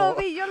 Yo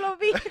lo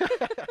vi.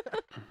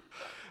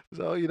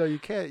 So you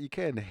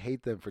can't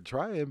hate them for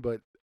trying,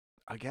 but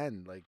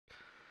again, like,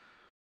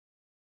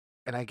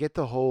 and I get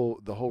the whole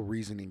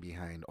reasoning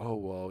behind. Oh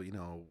well,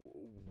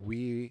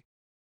 we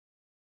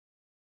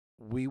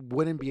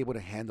wouldn't be able to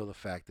handle the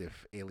fact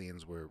if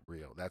aliens were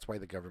real. That's why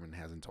the government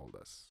hasn't told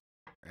us.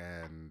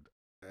 And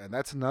and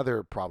that's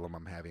another problem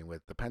I'm having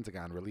with the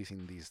Pentagon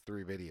releasing these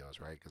 3 videos,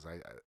 right? Because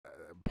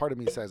part of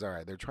me says, all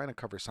right, they're trying to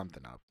cover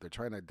something up. They're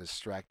trying to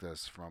distract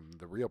us from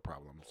the real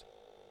problems.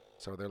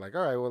 So they're like,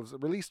 all right, well,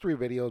 release 3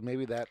 videos.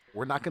 Maybe that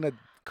we're not going to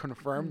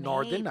confirm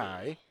nor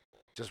deny. Maybe.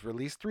 Just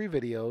release 3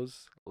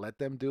 videos. Let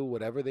them do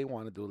whatever they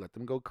want to do. Let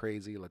them go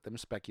crazy. Let them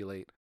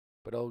speculate.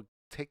 But it'll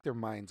take their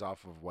minds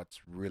off of what's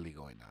really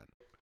going on.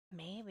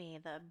 Maybe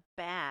the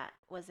bat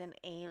was an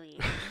alien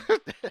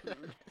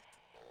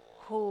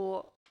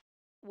who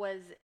was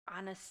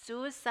on a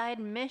suicide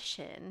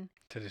mission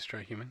To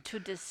destroy humans. to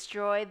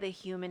destroy the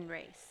human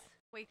race.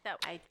 Wait, that.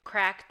 I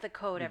cracked the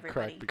code, You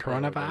everybody. cracked the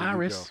code. There you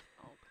Coronavirus.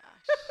 Oh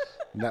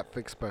go.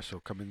 Netflix special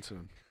coming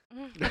soon.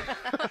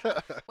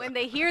 gosh. When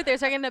they hear this,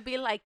 they're gonna be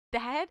like,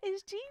 "That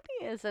is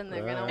genius," and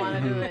they're gonna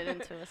want to do it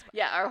into a.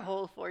 Yeah, our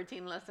whole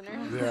 14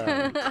 listeners.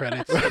 Yeah.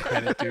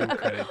 Credit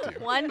due.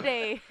 One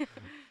day.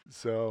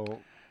 So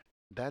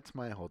that's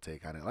my whole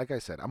take on it. Like I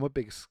said, I'm a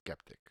big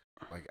skeptic.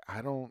 Like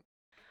I don't.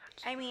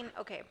 I mean,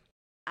 okay.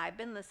 I've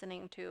been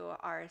listening to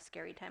our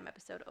Scary Time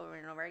episode over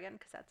and over again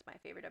because that's my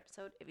favorite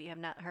episode. If you have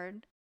not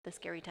heard the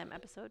Scary Time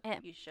episode, Yeah,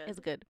 you should. It's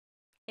good.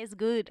 It's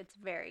good. It's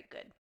very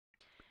good.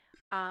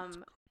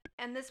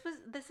 And this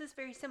is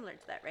very similar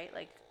to that, right?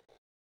 Like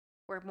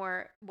we're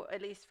more, well,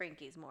 at least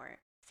Frankie's more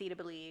see to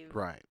believe.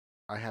 Right.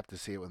 I have to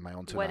see it with my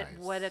own two What eyes.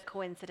 what a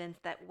coincidence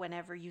that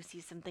whenever you see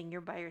something,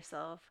 you're by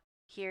yourself.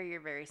 Here,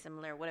 you're very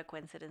similar. What a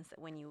coincidence that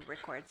when you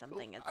record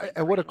something, it's like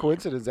And what a raining,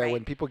 coincidence that when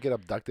right? people get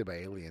abducted by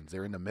aliens,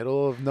 they're in the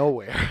middle of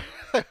nowhere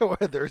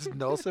where there's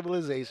no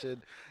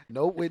civilization,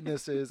 no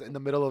witnesses in the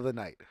middle of the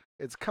night.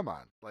 It's come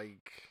on,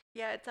 like,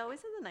 Yeah, it's always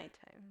in the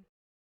nighttime.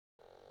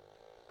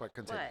 but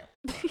continue.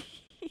 What?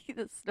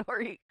 The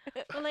story.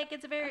 Well, like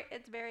it's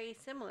very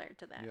similar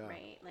to that, Yeah.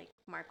 right? Like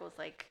Marco's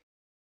like,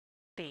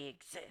 they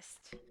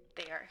exist.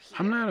 They are here.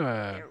 I'm not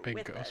a They're big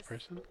with ghost us.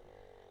 person.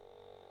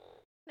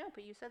 No,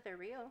 but you said they're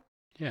real.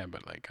 Yeah,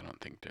 but like I don't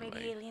think they're Maybe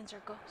like. aliens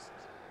are ghosts.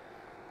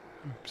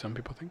 Some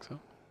people think so.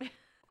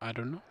 I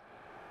don't know.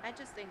 I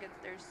just think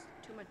there's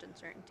too much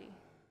uncertainty.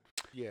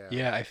 Yeah.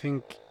 Yeah, I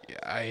think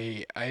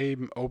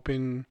I'm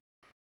open.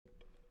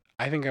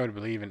 I think I would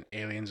believe in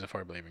aliens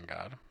before I believe in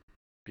God,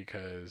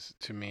 because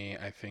to me,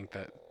 I think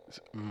that's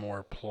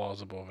more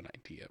plausible of an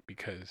idea.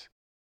 Because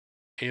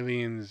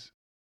aliens,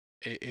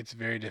 it's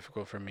very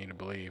difficult for me to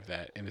believe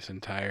that in this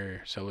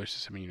entire solar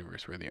system and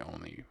universe we're the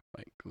only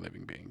like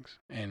living beings.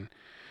 And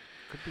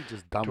Could be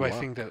just dumb do I luck.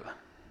 think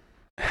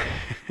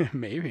that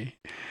maybe?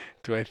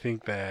 Do I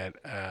think that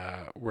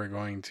we're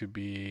going to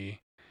be,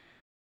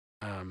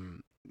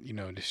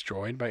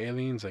 destroyed by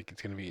aliens? Like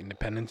it's going to be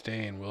Independence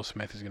Day and Will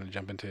Smith is going to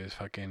jump into his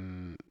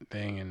fucking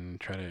thing and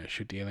try to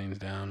shoot the aliens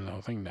down and the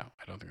whole thing? No,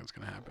 I don't think that's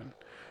going to happen.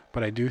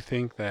 But I do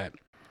think that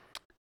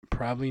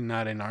probably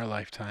not in our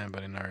lifetime,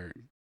 but in our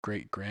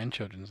great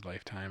grandchildren's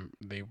lifetime,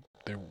 the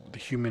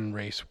human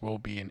race will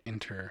be an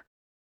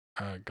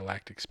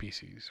galactic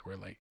species where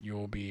like you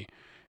will be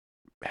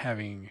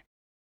having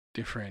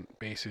different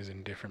bases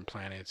and different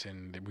planets,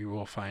 and we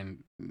will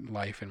find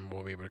life and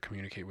we'll be able to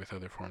communicate with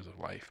other forms of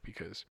life,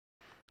 because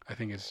I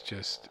think it's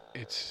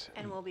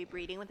And we'll be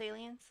breeding with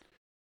aliens.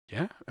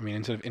 yeah, I mean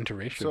instead of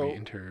interracial So, it'd be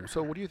inter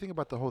so what do you think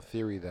about the whole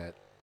theory that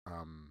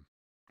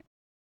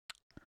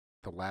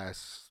the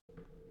last,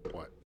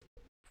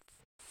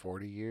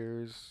 40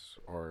 years,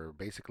 or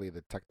basically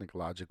the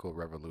technological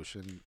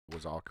revolution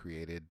was all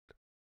created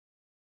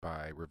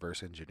by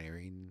reverse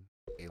engineering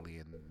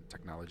alien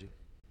technology?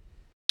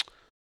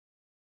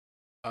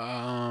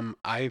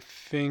 I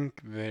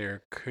think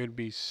there could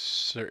be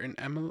certain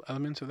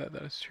elements of that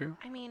is true,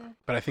 I mean,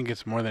 but I think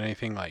it's more than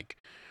anything like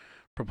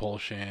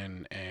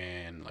propulsion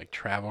and like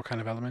travel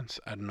kind of elements.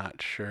 I'm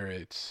not sure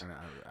it's And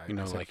You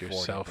know, said like your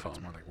 40, cell but it's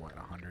phone. more like what,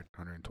 100,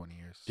 120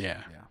 years?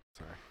 Yeah. Yeah.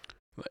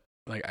 Sorry.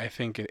 like I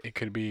think it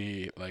could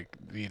be like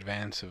the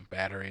advance of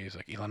batteries.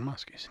 Like Elon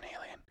Musk is an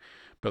alien,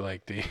 but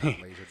like the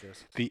Laser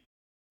disc. the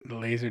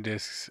laser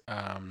discs.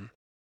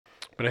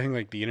 But I think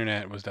like the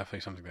internet was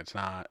definitely something that's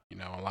not.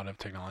 A lot of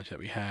technology that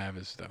we have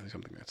is definitely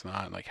something that's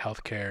not. Like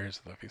healthcare is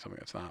definitely something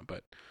that's not.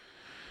 But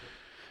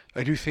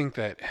I do think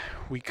that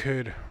we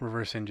could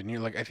reverse engineer.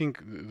 Like I think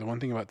the one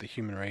thing about the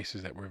human race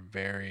is that we're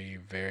very,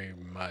 very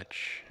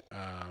much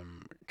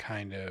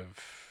kind of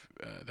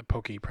the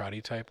pokey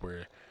proddy type,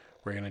 where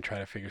we're gonna try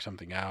to figure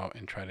something out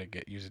and try to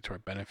use it to our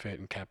benefit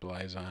and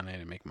capitalize on it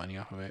and make money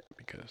off of it,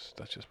 because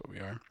that's just what we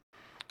are.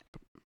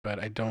 But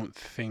I don't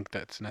think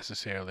that's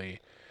necessarily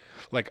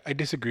like I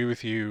disagree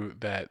with you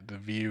that the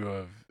view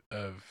of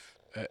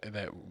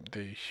that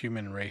the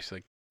human race,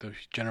 like the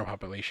general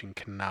population,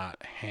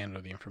 cannot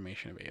handle the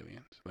information of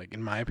aliens. Like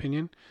in my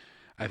opinion,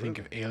 I think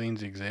if Really?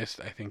 aliens exist,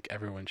 I think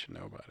everyone should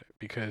know about it,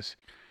 because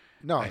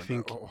No, I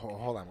think-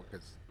 Hold on,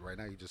 because right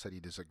now you just said you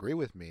disagree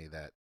with me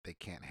that they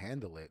can't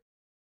handle it,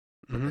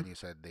 but Mhm. then you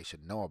said they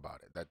should know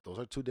about it. That those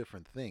are two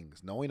different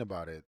things. Knowing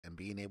about it and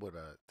being able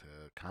to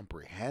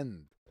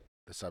comprehend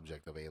the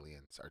subject of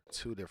aliens are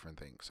two different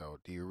things. So,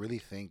 do you really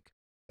think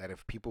that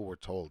if people were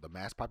told, the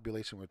mass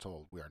population were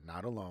told, we are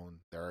not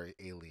alone, there are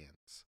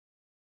aliens,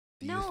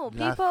 No,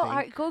 people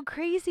are go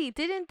crazy.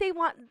 Didn't they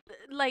want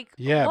like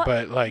Yeah, what,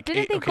 but like,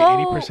 didn't they okay,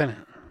 go? 80%.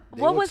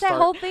 What was that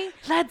whole thing?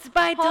 Let's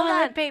buy Hold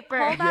toilet on, paper.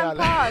 hold on,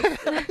 pause.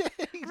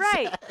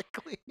 Right.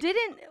 Exactly.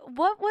 Didn't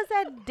what was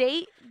that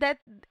date that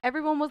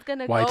everyone was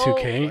gonna go?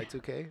 Y2K?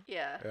 Y2K?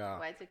 Yeah. Yeah.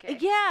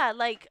 Y2K. Yeah,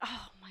 like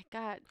oh my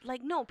god,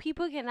 like no,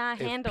 people cannot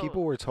If handle.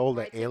 people were told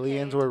that Y2K,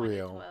 aliens were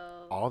real,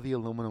 2012. all the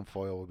aluminum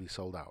foil would be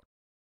sold out.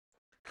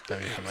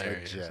 That'd be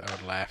hilarious. legit. I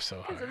would laugh so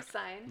Because hard of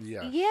signs.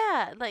 Yeah.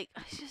 Yeah, like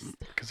it's just.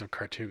 because of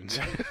cartoons.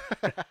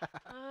 Ay,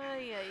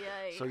 ay,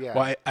 ay. So yeah.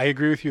 Well, I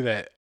agree with you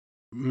that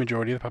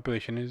majority of the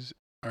population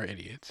are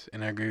idiots,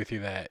 and I agree with you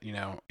that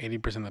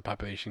 80% of the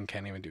population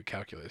can't even do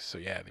calculus. So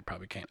yeah, they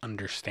probably can't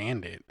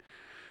understand it.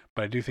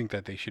 But I do think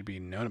that they should be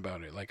known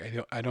about it. Like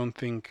I don't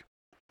think,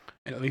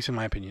 at least in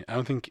my opinion, I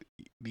don't think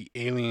the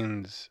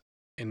aliens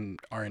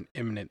are an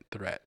imminent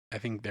threat. I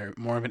think they're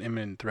more of an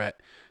imminent threat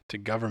to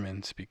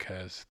governments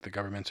because the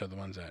governments are the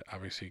ones that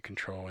obviously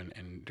control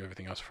and do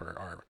everything else for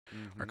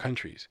our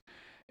countries.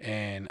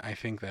 And I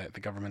think that the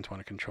governments want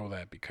to control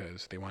that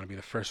because they want to be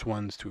the first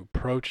ones to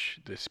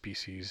approach the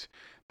species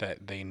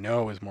that they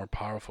know is more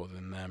powerful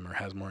than them or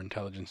has more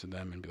intelligence than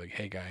them and be like,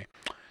 hey, guy,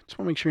 just want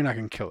to make sure you're not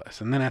going to kill us.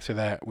 And then after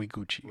that, we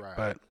Gucci. Right.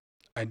 But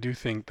I do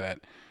think that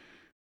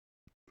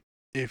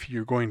if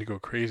you're going to go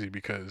crazy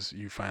because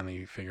you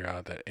finally figure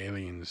out that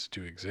aliens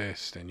do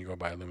exist and you go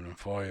buy aluminum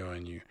foil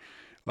and you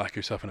lock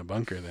yourself in a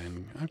bunker,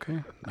 then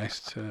okay, nice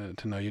to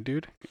know you,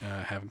 dude.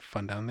 Have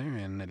fun down there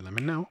and let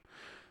me know.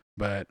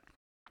 But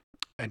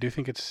I do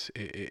think it's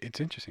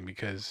interesting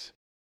because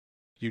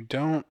you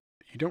don't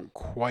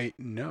quite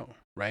know,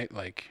 right?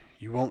 Like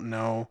you won't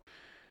know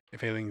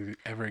if aliens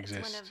ever It's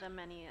exist. one of the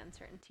many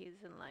uncertainties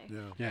in life.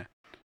 Yeah.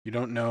 You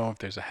don't know if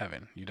there's a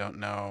heaven. You don't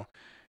know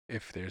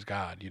if there's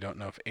God. You don't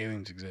know if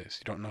aliens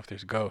exist. You don't know if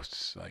there's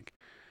ghosts. Like,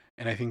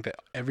 and I think that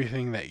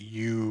everything that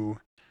you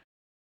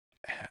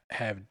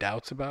have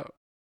doubts about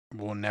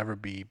will never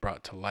be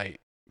brought to light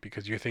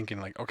because you're thinking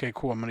like, okay,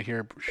 cool, I'm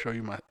gonna show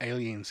you my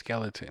alien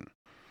skeleton,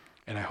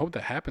 and I hope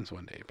that happens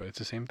one day. But it's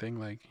the same thing,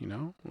 like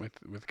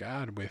with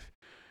God,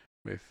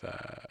 with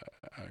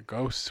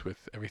ghosts,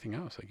 with everything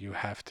else. Like you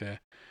have to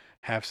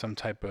have some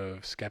type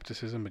of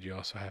skepticism, but you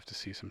also have to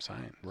see some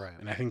signs. Right.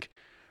 And I think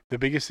the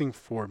biggest thing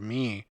for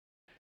me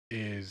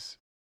is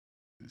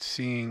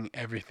seeing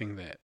everything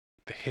that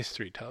the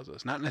history tells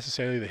us. Not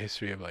necessarily the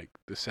history of like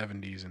the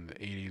 70s and the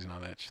 80s and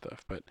all that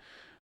stuff, but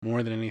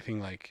more than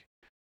anything like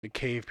the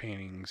cave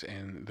paintings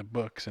and the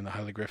books and the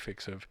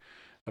hieroglyphics of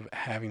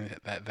having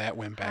that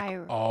went back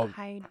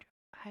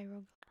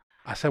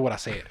I said what I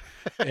said.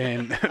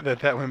 And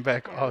that went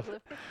back all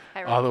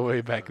the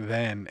way back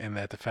then, and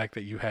that the fact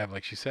that you have,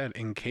 like she said,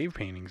 in cave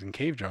paintings and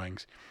cave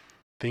drawings,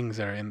 things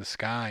that are in the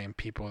sky and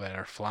people that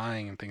are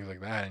flying and things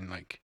like that, and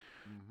like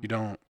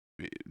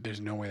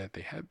there's no way that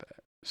they had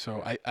that.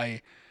 So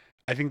I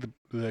think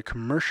the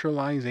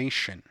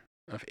commercialization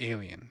of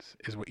aliens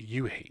is what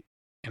you hate,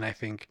 and I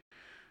think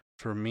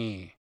for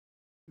me,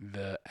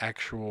 the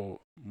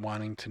actual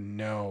wanting to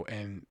know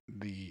and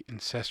the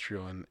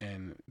ancestral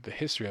and the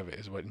history of it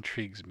is what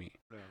intrigues me.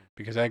 Yeah.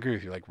 Because I agree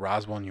with you, like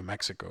Roswell, New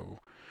Mexico,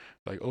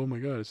 like, oh my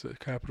God, it's the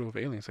capital of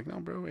aliens. Like, no,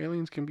 bro,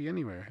 aliens can be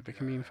anywhere. They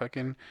can be in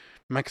fucking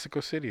Mexico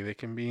City. They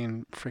can be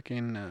in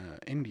freaking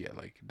India.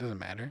 Like, it doesn't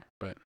matter.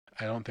 But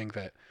I don't think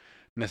that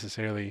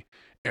necessarily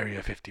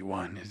Area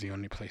 51 is the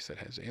only place that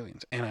has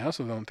aliens. And I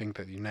also don't think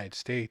that the United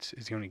States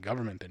is the only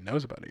government that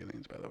knows about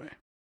aliens, by the way.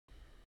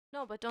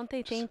 No, but don't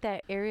they think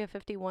that Area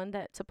 51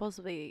 that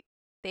supposedly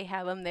they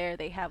have them there,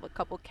 they have a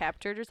couple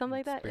captured or something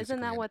like that? Isn't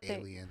that what they?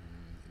 Alien,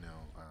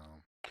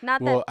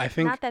 Not Well, that. I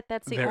think not that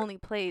that's the they're- only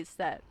place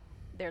that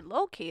they're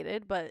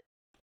located, but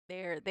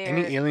they're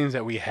Any aliens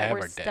that we have we're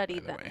are dead, by study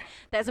the them. way.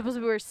 That's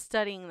supposedly we're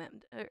studying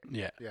them.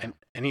 Yeah. Yeah. And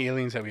any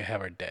aliens that we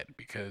have are dead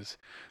because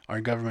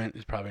our government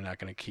is probably not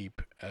going to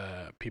keep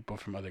people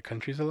from other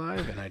countries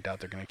alive, and I doubt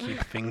they're going to keep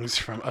things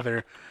from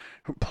other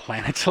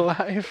planets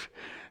alive.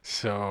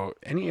 So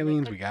any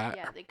aliens we got,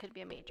 Yeah, they could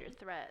be a major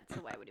threat.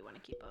 So why would you want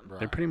to keep them? Right.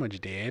 they're pretty much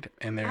dead,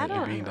 and I they're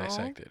don't being know.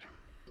 dissected.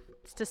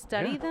 To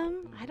study Yeah.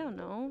 them? I don't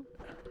know.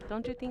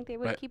 Don't you think they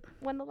would But- keep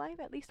one alive,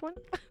 at least one,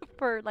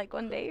 for like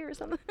 1 day or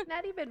something?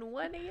 Not even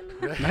one alien.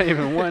 Not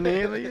even one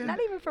alien. Not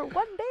even for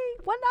 1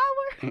 day, 1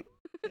 hour.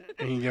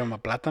 And you give them a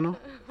plátano.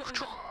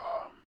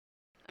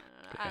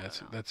 I Yeah,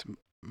 don't know. that's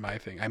my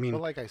thing. I mean,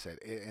 But like I said,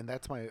 and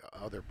that's my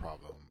other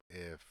problem.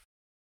 If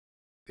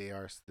they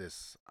are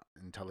this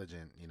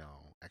intelligent,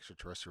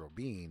 extraterrestrial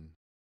being,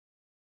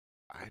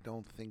 I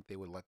don't think they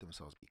would let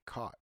themselves be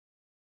caught.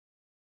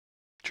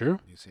 true.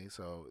 You see,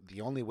 so the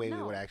only way we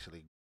No. would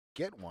actually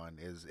get one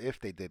is if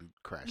they did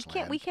crash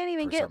We land. can't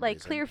even for get some like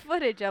reason. clear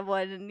footage of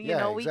one, and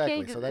Yeah, we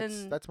exactly. can't. So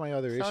and that's my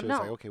other so issue. It's no.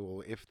 like, okay,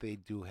 well, if they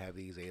do have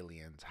these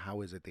aliens,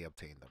 how is it they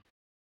obtain them?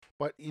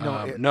 But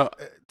No.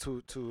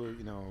 to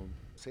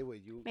say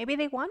what you Maybe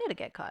they wanted to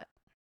get caught.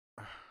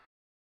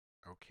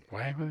 okay.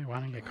 Why would they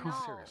want to get No,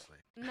 caught? No. seriously.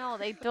 No,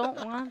 they don't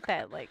want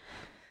that. Like,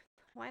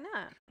 Why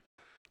not?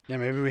 Yeah,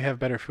 maybe we have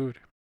better food.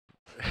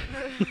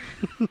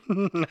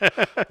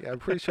 Yeah, I'm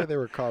pretty sure they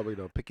were caught,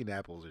 picking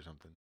apples or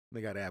something.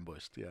 They got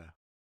ambushed. Yeah.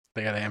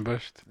 They got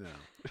ambushed.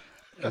 Yeah.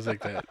 It was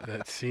like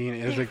that scene.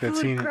 It was Their like that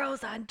food scene.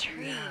 grows on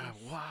trees. Yeah.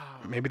 Wow.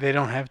 Maybe they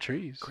don't have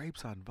trees.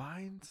 Grapes on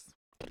vines.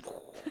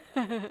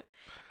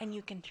 And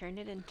you can turn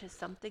it into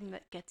something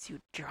that gets you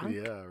drunk.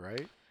 Yeah.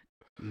 Right.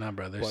 Nah,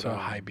 bro. They're But, so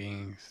high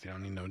beings. They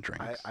don't need no I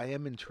drinks. I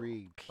am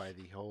intrigued by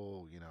the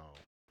whole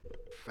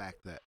fact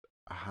that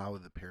how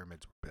the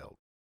pyramids were built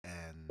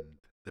and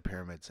the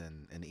pyramids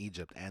in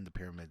Egypt and the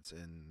pyramids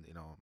in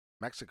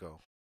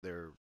Mexico.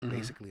 They're Mhm.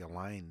 basically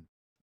aligned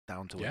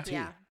down to Yeah. a T.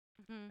 Yeah.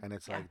 Mhm. And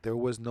it's Yeah. like there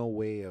was no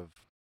way of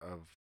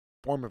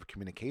form of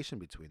communication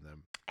between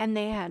them. And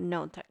they had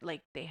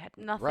they had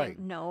Nothing. Right.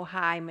 no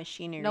high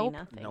machinery, Nope.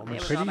 nothing. No It I'm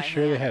was all pretty by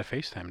sure they hand.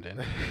 had FaceTime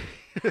then.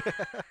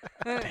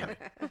 Damn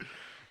it.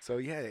 So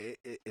yeah,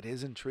 it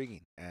is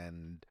intriguing,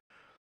 and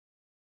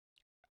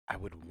I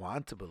would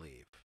want to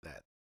believe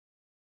that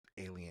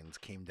aliens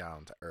came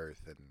down to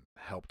Earth and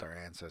helped our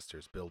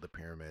ancestors build the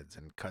pyramids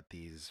and cut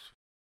these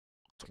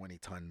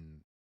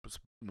 20-ton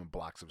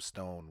blocks of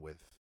stone with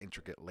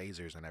intricate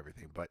lasers and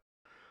everything. But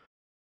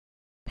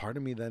part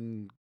of me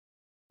then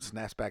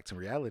snaps back to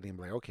reality and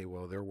be like, okay,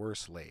 well, there were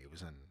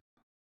slaves and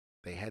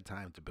they had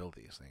time to build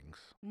these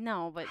things.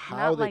 No, but How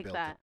not they like built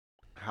that.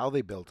 How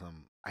they built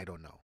them, I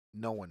don't know.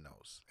 No one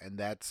knows, and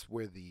that's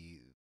where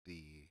the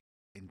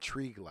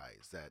intrigue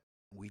lies. That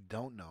we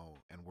don't know,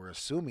 and we're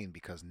assuming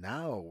because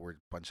now we're a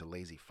bunch of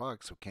lazy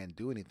fucks who can't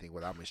do anything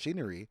without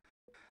machinery,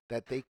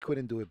 that they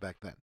couldn't do it back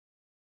then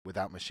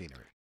without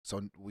machinery.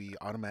 So we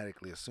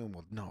automatically assume,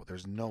 well, no,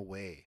 there's no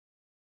way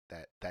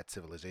that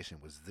civilization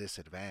was this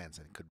advanced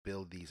and could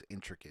build these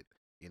intricate,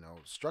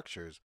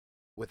 structures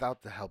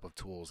without the help of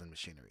tools and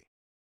machinery.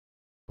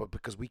 But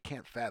because we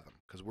can't fathom,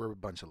 because we're a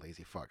bunch of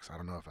lazy fucks. I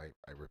don't know if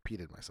I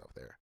repeated myself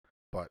there,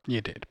 but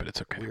You did, but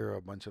it's okay. we're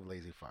a bunch of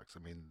lazy fucks. I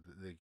mean,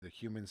 the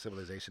human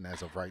civilization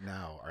as of right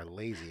now are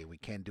lazy, and we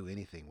can't do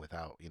anything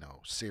without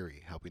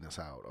Siri helping us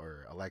out,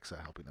 or Alexa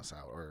helping us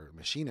out, or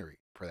machinery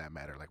for that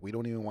matter. Like we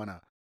don't even want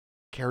to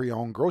carry our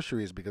own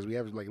groceries because we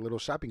have like little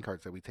shopping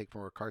carts that we take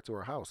from our car to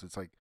our house. It's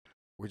like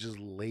we're just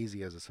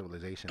lazy as a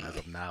civilization as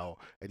of now.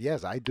 And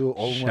yes, I do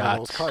own one of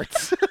those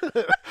Shots.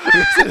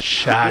 carts.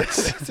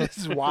 Shots. This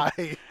is why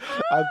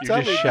I'm You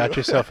telling just you. shot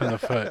yourself in the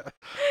foot.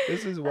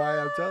 This is why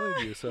I'm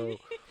telling you. So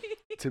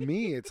to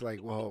me, it's like,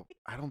 well,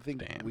 I don't think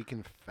Damn. we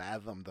can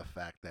fathom the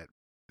fact that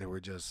there were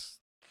just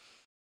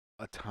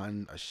a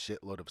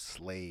shitload of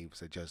slaves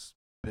that just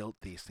built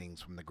these things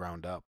from the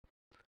ground up.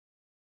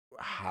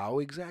 How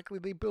exactly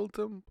they built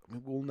them, I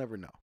mean, we'll never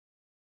know.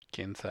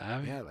 Quién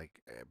sabe? Yeah,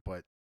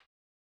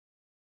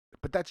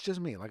 but that's just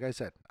me. Like I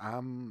said,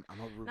 I'm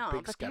a No,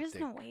 big but skeptic. there's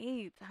no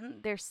way.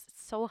 They're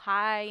so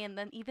high, and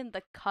then even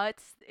the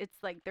cuts, it's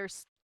like they're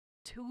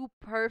too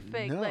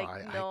perfect. No, like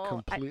I no,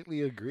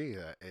 completely agree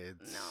that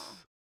it's. No.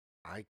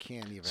 I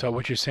can't even. So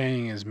what you're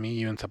saying is me,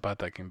 you, and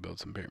Zapata can build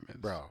some pyramids.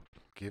 Bro,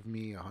 give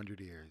me 100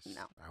 years.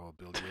 No. I will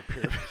build you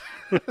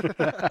a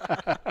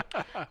pyramid.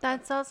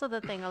 That's also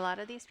the thing. A lot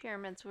of these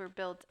pyramids were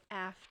built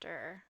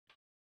after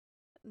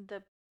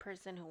the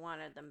person who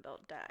wanted them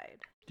built died.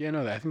 Yeah,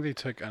 no, I think they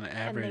took on And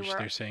average. were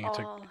They're saying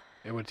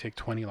it would take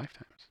 20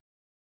 lifetimes.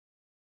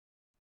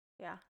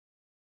 Yeah.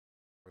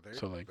 Well, there,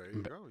 So, like, there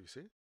you go. You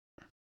see,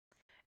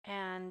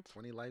 And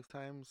 20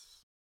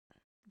 lifetimes.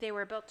 they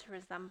were built to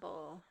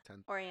resemble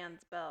 10.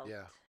 Orion's belt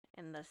Yeah.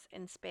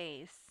 in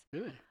space.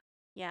 Really?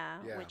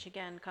 Yeah, Yeah. which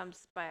again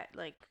comes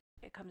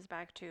it comes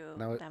back to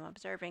Now them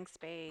observing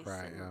space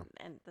Right, and, yeah.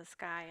 and the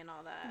sky and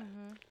all that.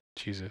 Mhm.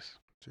 Jesus.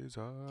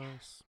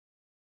 Jesus.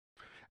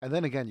 And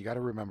then again, you got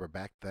to remember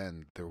back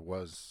then there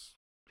was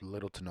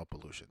little to no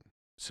pollution.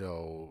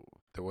 So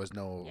there was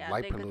no Yeah,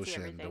 light they could see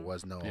pollution. There everything.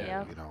 was no,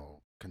 Yeah.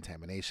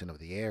 contamination of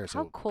the air. How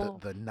So cool.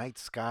 the night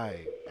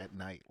sky at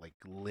night like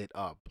lit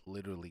up,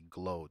 literally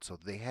glowed. So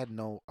they had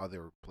no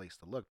other place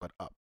to look but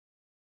up.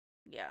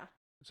 Yeah.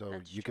 So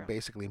That's you could true.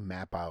 basically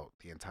map out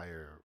the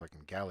entire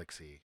fucking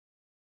galaxy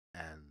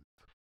and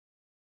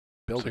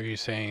build So it. you're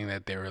saying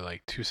that there were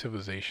like two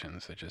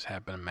civilizations that just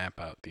happened to map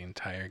out the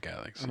entire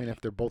galaxy. I mean,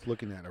 if they're both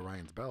looking at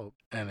Orion's belt,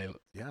 and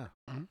yeah.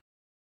 Mhm.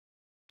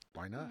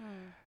 Why not?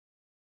 Mm.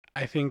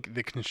 I think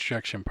the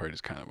construction part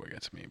is kind of what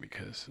gets me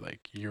because,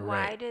 like, you're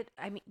Why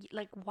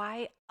right.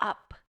 why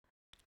up?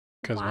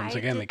 Because once why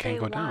again, they did can't they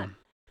go want- down.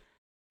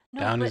 No,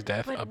 Down is but-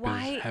 death, but up is why,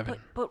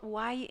 heaven. But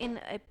why in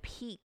a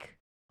peak?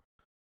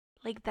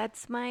 Like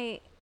that's my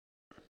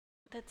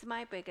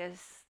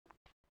biggest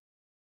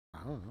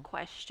I don't know.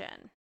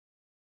 question.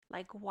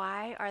 Like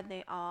why are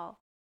they all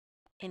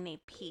in a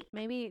peak?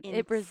 Maybe in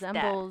it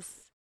resembles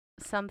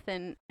steps?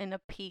 something in a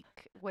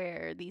peak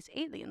where these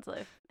aliens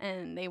live,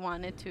 and they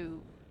wanted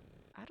to,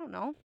 I don't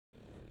know,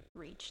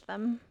 Reach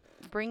them.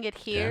 bring it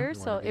Yeah, here You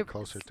so wanna be it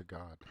closer to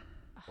God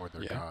or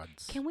their Yeah.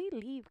 gods. Can we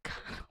leave God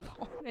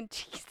alone? And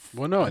Jesus.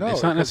 Well, no, it's not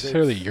because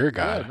necessarily it's- your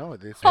God. Yeah, no,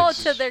 it's, Oh,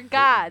 it's to their th-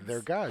 gods.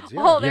 Their gods. Yeah.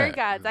 Oh, they're Yeah.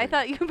 gods. I They-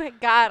 thought you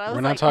meant God. I was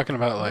We're like, not talking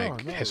about No,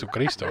 like no.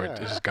 Jesucristo or Yeah.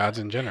 just gods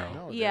in general.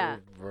 No, Yeah.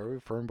 they're very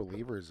firm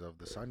believers of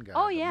the sun god.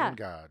 Oh, the yeah. moon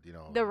god.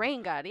 the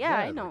rain God. Yeah,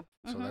 I know.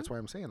 So Mhm. that's why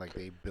I'm saying like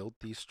they built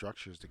these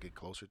structures to get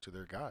closer to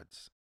their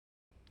gods.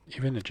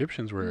 Even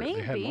Egyptians were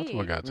they had multiple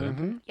Maybe. gods. Didn't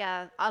they? Mm-hmm.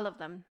 Yeah, all of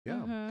them.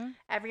 Yeah. Mhm.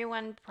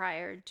 Everyone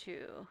prior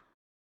to,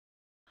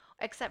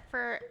 except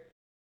for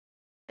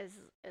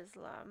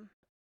Islam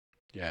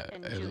Yeah,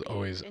 and it's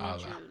always and Allah,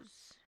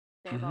 Jews.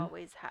 They've Mhm.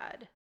 always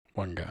had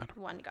one god.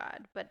 one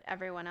god, but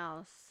everyone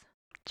else,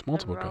 It's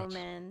multiple the gods.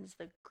 Romans,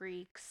 the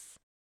Greeks,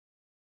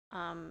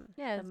 Yeah,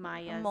 the it's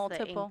Mayas,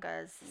 multiple. the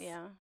Incas,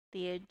 Yeah.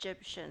 the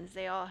Egyptians,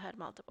 they all had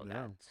multiple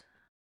Yeah. gods.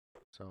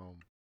 So,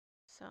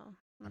 So,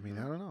 I mean,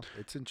 I don't know.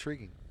 It's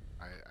intriguing.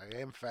 I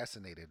am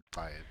fascinated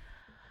by it.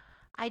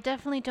 I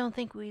definitely don't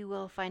think we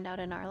will find out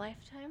in our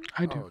lifetime.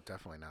 I do. Oh,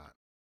 definitely not.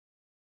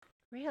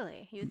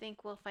 Really? You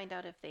think we'll find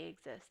out if they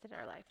exist in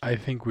our lifetime? I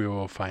think we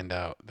will find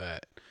out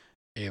that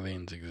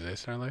aliens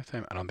exist in our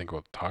lifetime. I don't think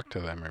we'll talk to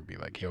them or be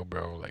like, "Yo,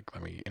 bro, like,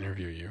 let me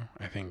interview you."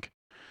 I think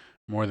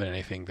more than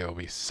anything, there will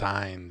be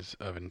signs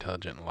of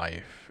intelligent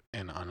life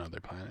on other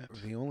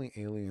planets. The only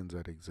aliens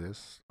that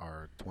exist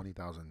are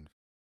 20,000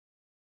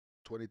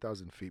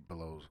 feet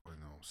below,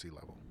 sea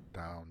level,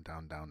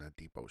 down at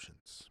deep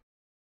oceans.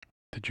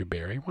 Did you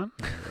bury one?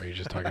 Or are you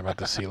just talking about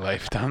the sea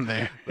life down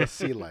there? The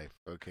sea life,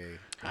 okay.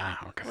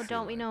 Okay. Well, sea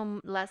don't we life.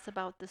 know less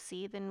about the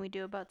sea than we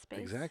do about space?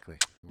 Exactly.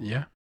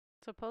 Yeah.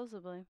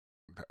 Supposedly.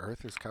 The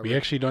Earth is covered. We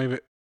actually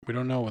we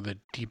don't know the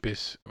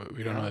deepest,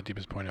 we don't know Yeah. the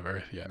deepest point of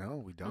Earth yet. No,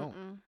 we don't.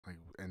 Mm-mm. Like,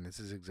 and this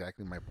is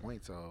exactly my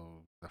point.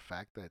 So the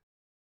fact that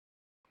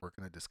we're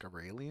gonna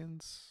discover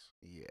aliens,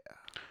 yeah.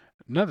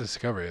 Not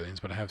discover aliens,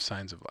 but have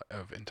signs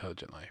of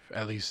intelligent life.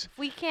 At least If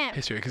we can't,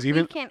 history. Because we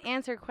even can't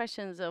answer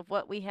questions of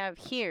what we have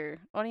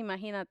here. Ahora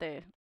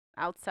imagínate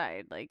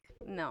outside. Like,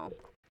 no.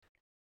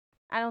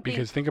 I don't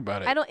think. think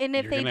about it. I don't. And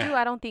if you're they gonna do,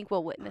 I don't think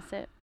we'll witness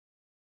it.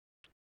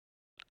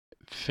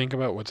 think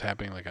about what's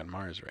happening like on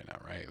Mars right now,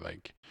 right?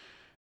 Like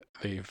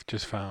they've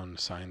just found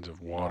signs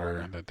of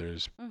water, that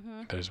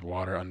Mhm. there's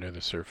water under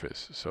the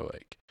surface. So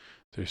like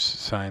there's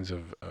signs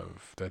of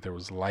that there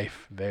was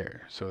life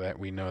there, so that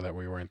we know that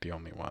we weren't the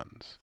only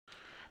ones.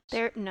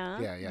 There, no,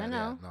 Yeah.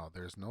 no. No,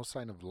 there's no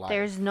sign of life.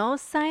 There's no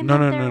sign No, that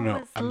no, there no, no.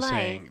 was I'm life.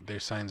 saying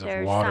there's signs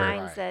There of are water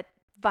signs Right. that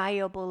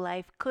viable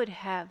life could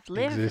have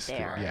lived existed.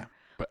 there. Yeah.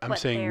 But I'm But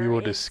saying we there will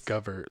is-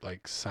 discover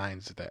like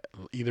signs that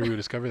either we will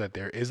discover that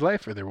there is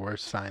life or there were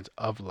signs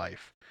of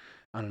life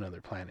on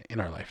another planet in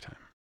our lifetime.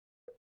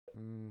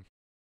 Mm,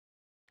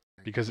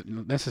 Because it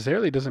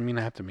necessarily doesn't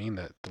have to mean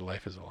that the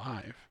life is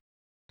alive.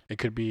 It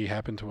could be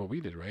happen to what we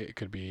did, right? It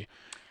could be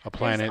a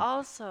planet. There's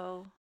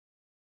also,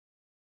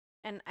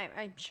 and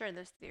I'm sure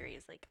this theory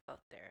is like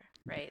out there,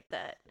 right?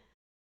 That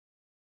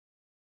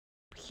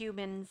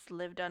humans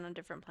lived on a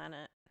different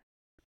planet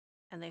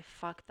and they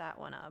fucked that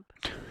one up.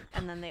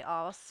 And then they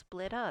all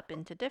split up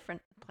into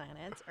different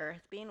planets,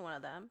 Earth being one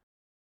of them.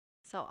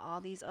 So all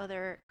these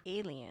other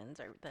aliens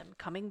are them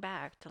coming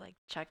back to like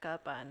check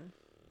up on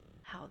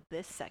how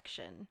this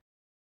section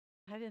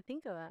I didn't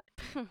think of that.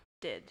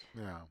 did.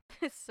 yeah.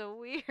 It's so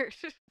weird.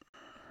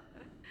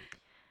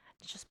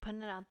 Just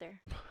putting it out there.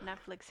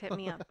 Netflix, hit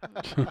me up.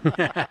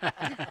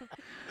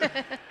 I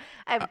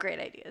have great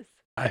ideas.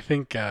 I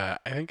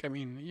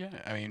mean,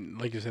 yeah. I mean,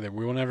 like you said, that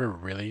we will never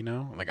really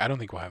know. Like, I don't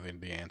think we'll have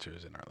the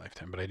answers in our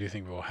lifetime, but I do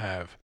think we'll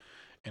have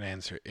an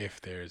answer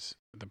if there's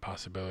the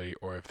possibility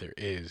or if there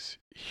is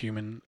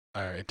human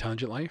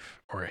intelligent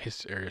life or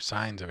or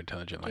signs of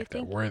intelligent Do you life that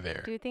think- were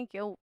there. Do you think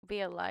you'll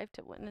be alive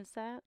to witness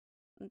that?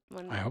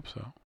 When I hope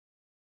so.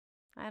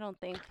 I don't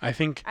think. I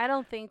think I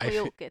don't think I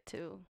we'll thi- get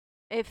to.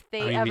 If they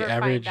mean, the ever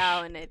average- find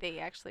out and they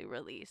actually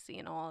release,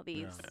 all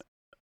these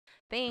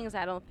things,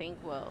 I don't think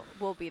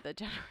we'll be the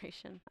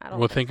generation. I don't.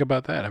 Well, think think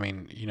about that. I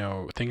mean,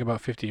 think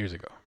about 50 years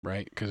ago,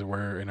 right? Because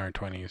we're in our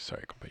 20s.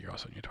 Sorry, but you're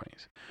also in your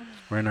 20s.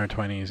 We're in our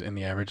 20s, and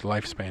the average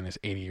lifespan is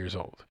 80 years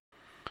old.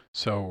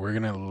 So we're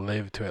going to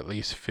live to at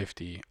least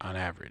 50 on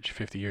average,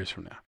 50 years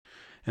from now.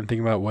 And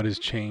think about what has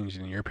changed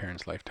in your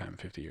parents' lifetime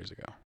 50 years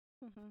ago.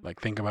 Mhm. Like,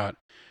 think about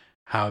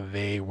how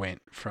they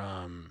went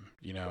from,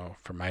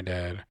 for my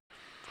dad,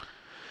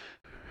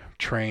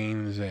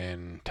 trains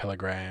and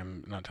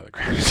not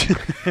telegrams.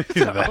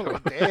 Oh,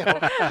 damn.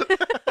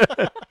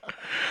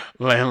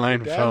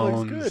 Landline That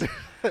phones. looks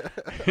good.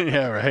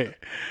 Yeah, right.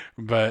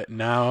 But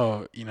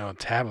now,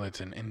 tablets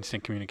and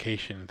instant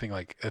communication and things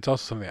like that's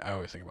also something I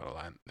always think about a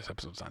lot. This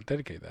episode's not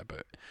dedicated to that,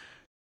 but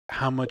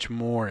how much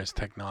more is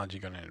technology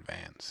going to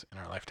advance in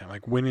our lifetime?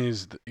 Like, when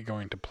is it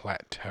going to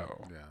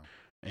plateau? Yeah.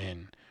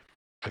 And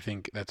I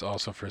think that's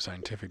also for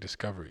scientific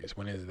discoveries.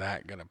 When is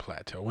that going to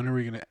plateau? When are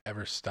we going to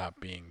ever stop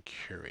being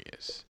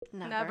curious?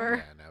 Never.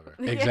 Yeah, never.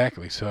 Yeah.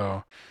 Exactly.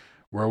 So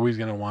we're always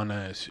going to want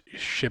to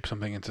ship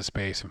something into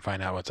space and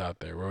find out what's out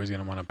there. We're always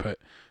going to want to put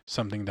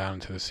something down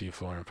into the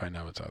seafloor and find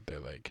out what's out there.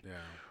 Like,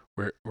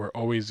 Yeah. we're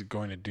always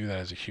going to do that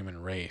as a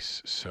human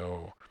race.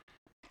 So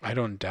I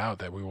don't doubt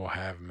that we will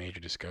have major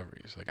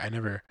discoveries. Like, I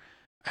never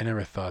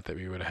thought that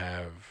we would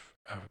have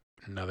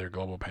another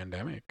global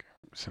pandemic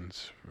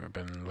since we've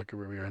been, look at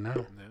where we are now.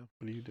 Yeah.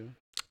 What are you doing?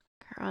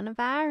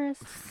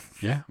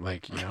 Coronavirus. Yeah,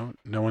 like,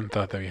 no one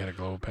thought that we had a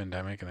global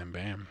pandemic and then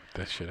bam,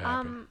 this shit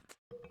happened.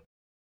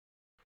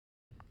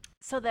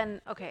 So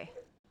then, okay,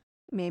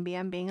 maybe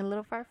I'm being a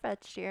little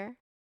far-fetched here,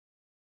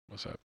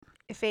 What's up?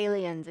 If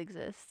aliens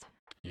exist,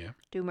 Yeah.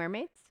 do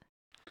mermaids?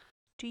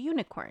 Do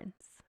unicorns?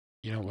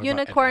 You know what? about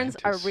Unicorns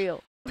are Atlantis?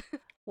 real.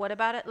 What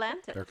about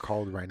Atlantis? They're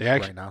called They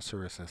actu-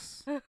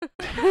 rhinoceroses.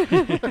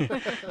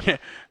 Yeah,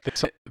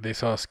 they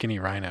saw a skinny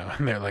rhino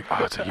and they're like,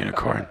 "Oh, it's a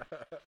unicorn."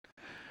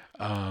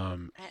 I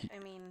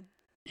mean,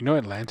 You know,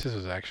 Atlantis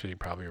was actually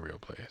probably a real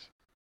place.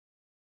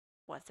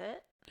 was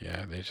it?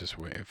 Yeah, they just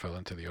it fell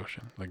into the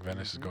ocean, like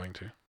Venice is Mhm. going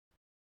to.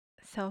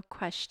 So,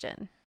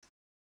 question.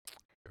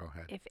 Go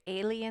ahead. If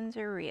aliens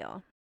are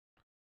real,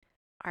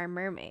 are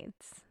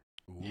mermaids?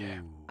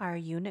 Yeah. Are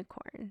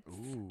unicorns?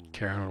 Ooh.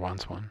 Karen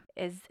wants one.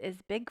 Is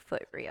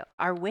Bigfoot real?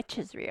 Are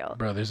witches real?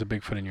 Bro, there's a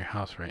Bigfoot in your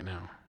house right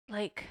now.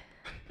 Like,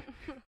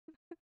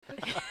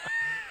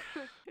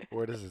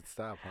 Where does it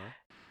stop, huh?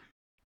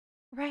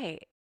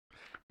 right.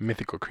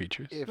 Mythical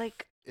creatures.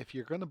 Like, If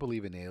you're gonna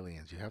believe in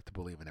aliens, you have to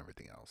believe in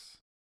everything else.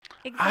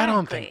 exactly. I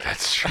don't think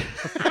that's true.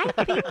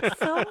 I think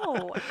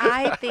so.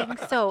 I think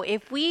so.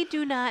 If we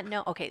do not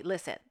know, okay,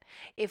 listen.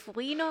 If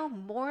we know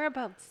more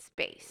about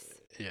space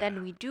Yeah.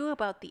 than we do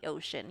about the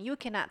ocean, you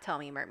cannot tell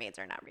me mermaids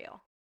are not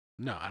real.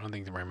 No, I don't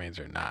think the mermaids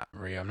are not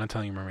real. I'm not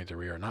telling you mermaids are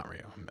real or not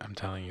real. I'm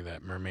telling you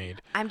that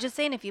mermaid. I'm just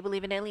saying, if you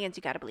believe in aliens,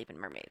 you got to believe in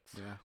mermaids.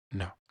 Yeah.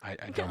 No, I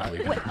don't I,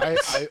 believe in What?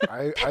 mermaids.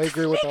 I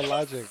agree with that That doesn't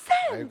logic. make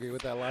I any agree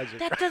with that logic.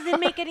 That doesn't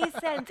make any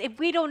sense. If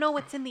we don't know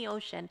what's in the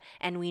ocean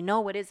and we know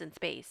what is in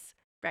space,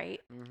 right?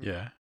 Mhm.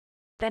 Yeah.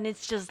 Then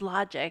it's just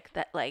logic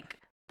that, like,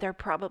 there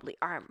probably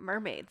aren't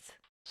mermaids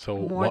So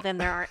more what? than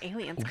there are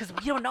aliens because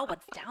we don't know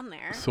what's down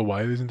there. So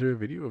why isn't there a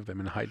video of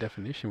them in high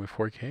definition with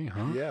 4K?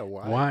 Huh? Yeah.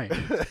 Why? Why?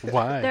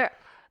 Why?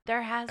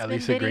 There has At been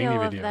least a grainy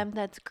video of video. them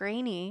that's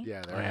grainy.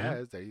 Yeah, there Oh, yeah? it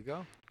is. There you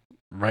go.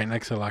 Right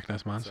next to the Loch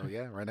Ness monster. So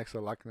yeah, right next to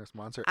the Loch Ness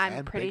monster. I'm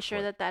and pretty sure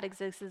Bigfoot. that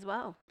exists as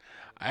well.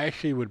 I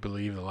actually would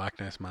believe the Loch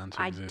Ness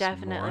monster I exists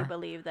definitely more,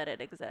 believe that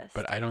it exists.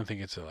 but I don't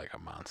think it's like a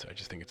monster. I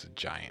just think it's a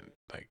giant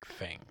like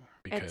thing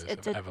because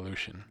it's of a-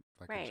 evolution.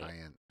 like Right. a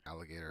giant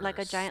alligator. like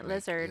or a giant snake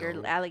lizard or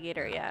eel.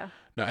 alligator, yeah.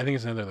 No, I think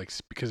it's another like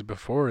because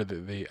before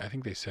they I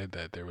think they said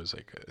that there was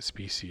like a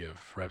species of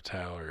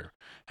reptile or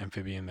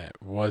amphibian that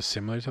was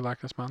similar to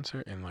Loch Ness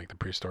monster in like the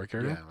prehistoric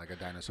era. Yeah, like a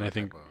dinosaur. And I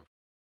think type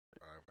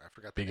of, I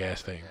forgot. the big name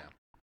ass of it, thing. Yeah.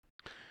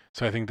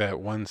 So I think that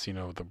once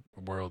the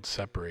world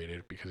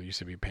separated because it used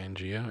to be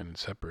Pangea and it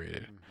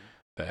separated, Mhm.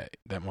 that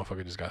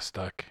motherfucker just got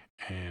stuck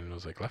and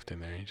was like left in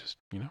there. He just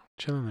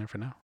chilling there for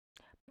now.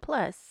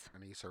 Plus,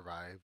 And he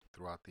survived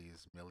throughout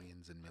these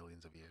millions and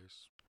millions of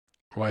years.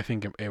 Well, I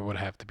think it would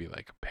have to be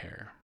like a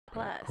pair.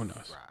 but who Plus.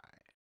 knows?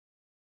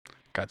 Right.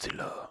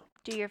 Godzilla.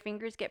 do your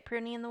fingers get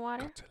pruny in the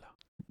water? Godzilla.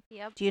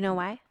 Yep. Do you know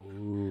why?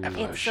 Ooh.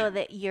 Evolution. It's so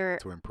that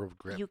To improve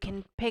grip. you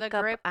can pick The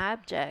up grip.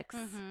 objects,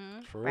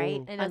 Mm-hmm. right?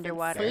 True. It doesn't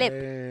Underwater. slip.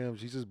 Damn,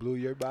 she just blew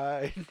your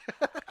mind.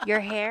 Your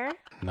hair,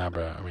 Nah,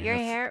 bro. I mean, your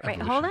that's hair. Right,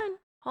 evolution.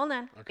 hold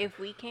on. Okay. If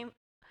we came,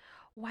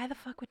 why the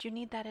fuck would you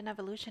need that in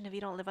evolution if you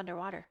don't live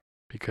underwater?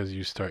 Because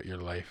you start your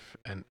life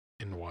in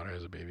water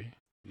as a baby.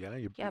 Yeah,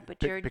 you Yeah, but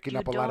picking you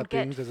up a don't lot of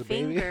get things as a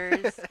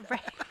fingers, baby.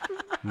 right?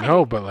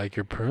 No, but like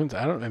your prunes.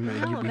 I don't. I mean,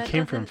 No, we that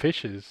came from doesn't-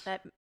 fishes.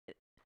 That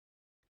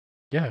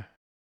Yeah,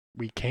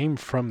 we came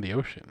from the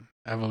ocean.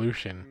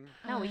 Evolution.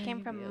 no, we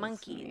came from Ay, Dios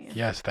monkeys. mío.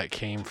 Yes, that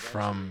came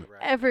from.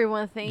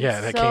 Everyone thinks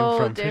Yeah, that so came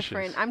from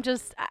different. fishes. I'm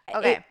just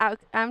Okay.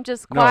 I'm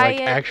just No, like,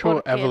 quiet. actual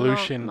porque no-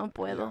 evolution- No,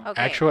 puedo.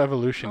 Okay. Actual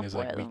evolution No is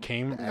like we puedo.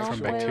 came No from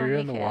puedo, bacteria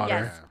in the mija.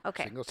 water. Yes.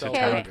 Okay. Single To cell Okay.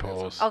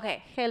 tadpoles.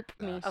 Okay. Help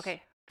me. Yes.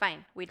 Okay.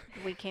 Fine. We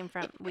came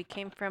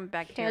from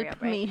bacteria,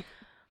 Help right? me.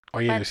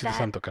 Oye, But Diosito that-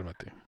 Santo,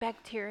 cálmate.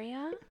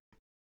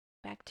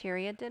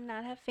 Bacteria did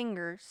not have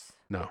fingers,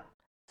 No.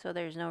 so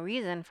there's no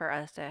reason for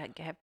us to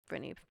have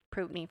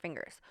pruny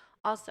fingers.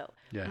 Also,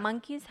 Yeah.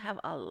 monkeys have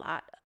a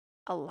lot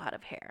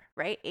of hair,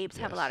 right? Apes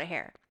have a lot Yes. of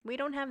hair. We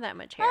don't have that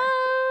much hair.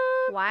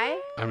 Ah,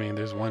 Why? I mean,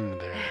 there's one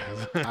there.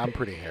 that has- I'm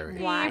pretty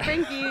hairy. Why?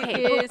 Frankie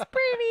Okay, is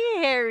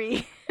pretty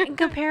hairy.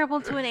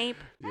 Incomparable to an ape?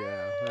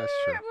 Yeah, that's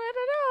true. I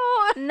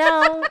don't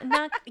No,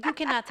 not. You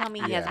cannot tell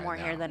me he has Yeah, more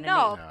hair no. than an know.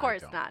 No, ape. No, of I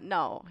course don't. not.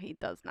 No, he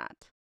does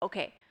not.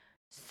 Okay,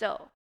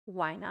 so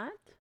why not?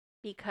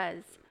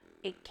 Because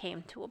it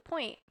came to a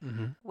point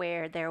Mhm.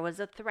 where there was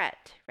a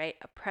threat, right?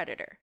 A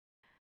predator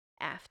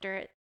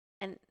after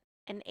an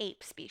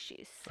ape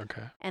species.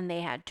 Okay. And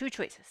they had two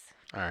choices: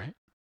 All right.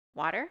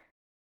 water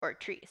or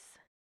trees.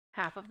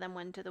 Half of them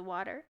went to the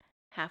water,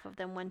 half of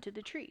them went to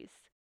the trees.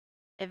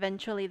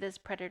 Eventually, this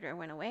predator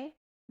went away.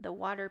 The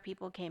water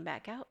people came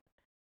back out.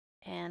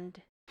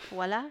 And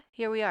voila,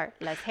 here we are.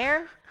 Less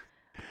hair.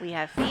 We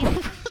have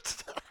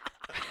feet.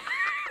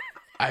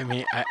 I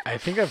mean, I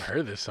think I've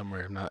heard this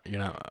somewhere. You're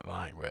not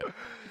lying, but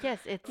Yes,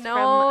 it's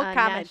No from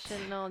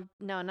comment.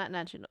 not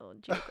National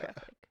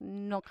Geographic.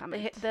 No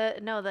comment.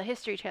 The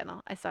History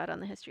Channel. I saw it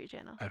on the History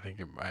Channel. I think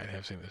I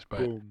have seen this. But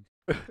Boom.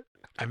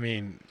 I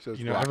mean, Just rock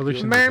your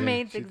evolution. world.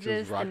 Mermaids She just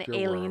exist rocked and your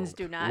aliens world.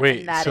 do not. Wait,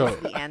 and that is so-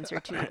 the answer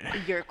to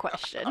your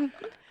question.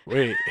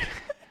 Wait.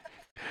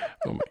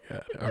 Oh my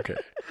god. Okay.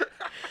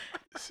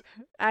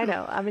 I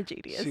know. I'm a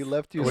genius. She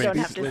left you Wait. Don't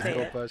have to speechless, say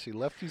it. Copa. She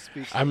left you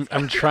speechless.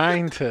 I'm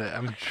trying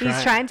to.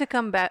 He's trying to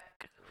come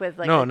back with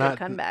like no, a not good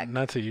comeback.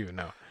 not to you.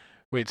 No,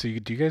 Wait, so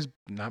do you guys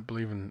not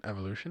believe in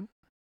evolution?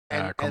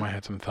 Coma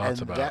had some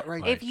thoughts and about that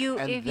right- like, if you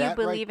and if you that right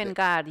believe in there-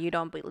 God, you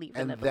don't believe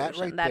in and that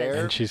evolution. right That is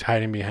there- and she's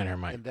hiding behind her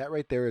mic. And that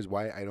right there is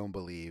why I don't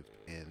believe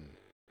in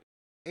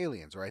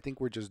aliens, or I think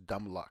we're just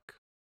dumb luck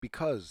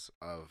because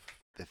of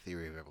the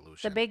theory of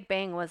evolution. the Big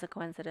Bang was a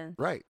coincidence.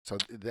 Right. So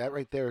that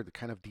right there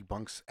kind of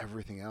debunks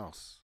everything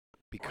else.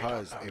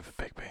 Because we don't know if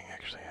the Big Bang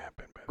actually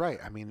happened, by the right,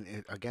 way. I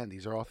mean, again,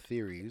 these are all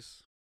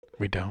theories.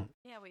 We don't.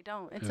 Yeah, we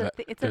don't. It's There's,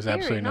 it's there's a theory,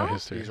 absolutely no no?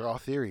 history. These are all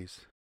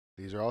theories.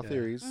 These are all Yeah.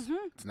 theories. Mhm.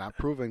 It's not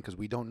proven because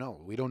we don't know.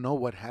 We don't know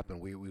what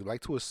happened. We like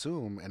to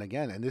assume, and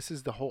again, and this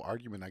is the whole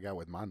argument I got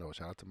with Mondo.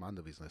 Shout out to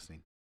Mondo if he's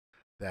listening.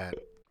 That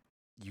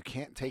you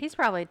can't take. He's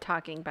probably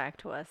talking back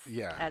to us.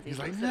 yeah. As He's he's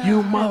like, listening.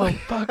 You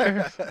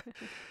motherfuckers.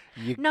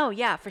 you No,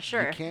 yeah, for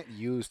sure.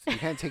 You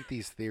can't take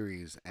these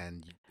theories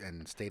and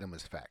state them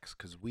as facts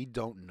because we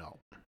don't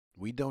know.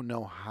 We don't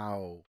know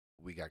how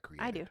we got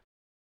created. I do.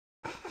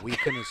 We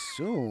can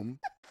assume,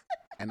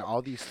 and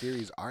all these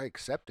theories are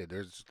accepted.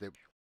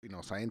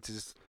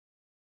 Scientists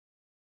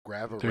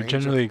grab a They're range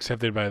generally of,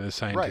 accepted by the right.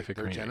 scientific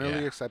They're community.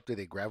 generally yeah. accepted.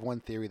 They grab one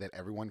theory that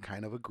everyone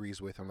kind of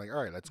agrees with. I'm like,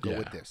 all right, let's go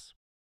with Yeah. this.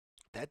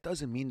 That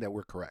doesn't mean that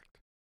we're correct.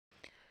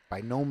 By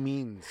no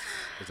means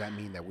does that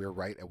mean that we're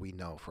right and we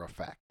know for a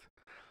fact.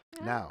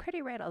 I'm Now-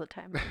 pretty right all the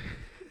time.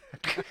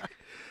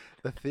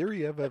 The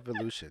theory of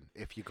evolution,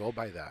 if you go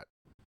by that,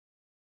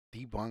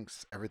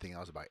 debunks everything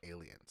else about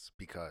aliens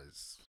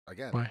because,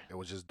 again, Why? it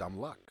was just dumb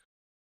luck.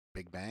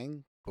 Big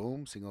Bang,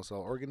 boom, single cell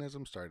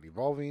organism started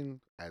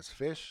evolving as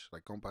fish,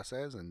 like Compa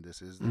says, and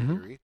this is the Mhm.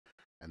 theory.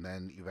 And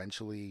then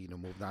eventually,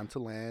 moved on to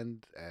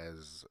land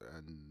as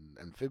an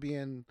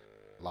amphibian,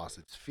 lost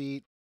its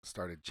feet,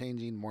 started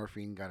changing,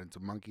 morphing, got into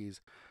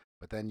monkeys.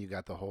 But then you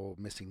got the whole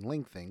missing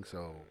link thing.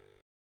 So,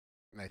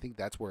 and I think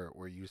that's where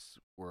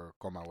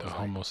Coma was The like,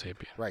 Homo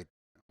sapien. right.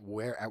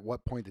 At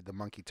what point did the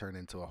monkey turn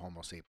into a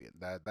Homo sapien?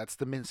 That's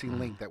the missing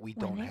link that we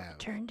don't when it have.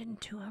 turned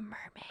into a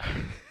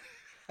mermaid.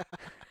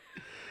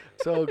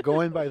 So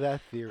going by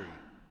that theory,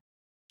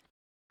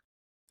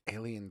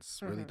 aliens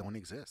really Mhm. don't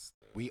exist.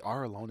 We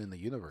are alone in the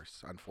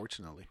universe,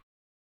 unfortunately.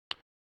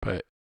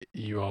 But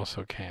you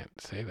also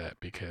can't say that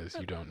because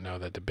you don't know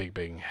that the Big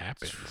Bang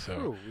happened. So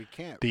True, we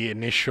can't. the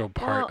initial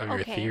part Well, of your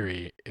okay.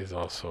 theory is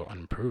also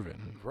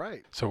unproven.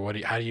 Right. So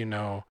how do you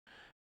know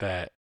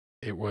that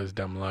it was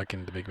dumb luck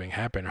and the Big Bang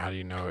happened, or how do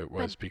you know it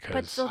was but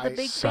because so the I- Big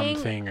Bang,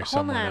 something or hold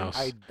someone on. else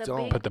I The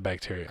don't. big- put the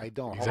bacteria? I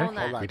don't. Exactly.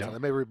 Hold on. We So don't.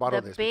 let me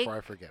rebuttal The this big- before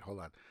I forget. Hold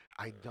on.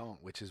 I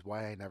don't, which is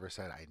why I never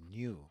said I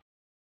knew.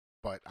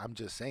 But I'm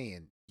just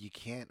saying you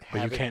can't have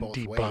But you it can't both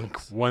debunk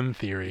ways. one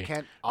theory. You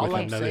can't. All with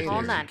I'm another saying theory. is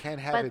Hold you on.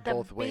 can't have But it the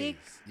both big-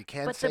 ways. You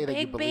can't But say the that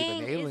you Big believe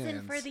Bang in aliens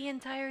isn't for the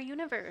entire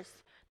universe.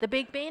 The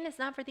Big Bang is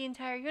not for the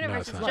entire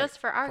universe. it's It's not. just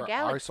for our for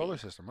galaxy. our solar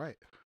system, right?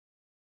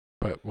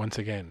 But once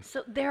again,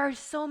 So there are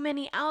so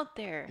many out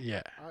there.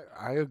 yeah.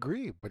 I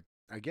agree, but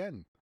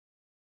again,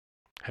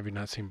 Have you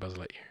not seen Buzz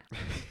Lightyear?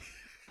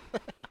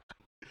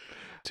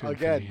 To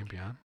Again, Infinity and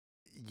Beyond?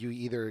 you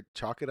either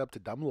chalk it up to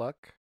dumb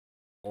luck,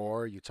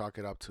 or you chalk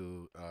it up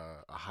to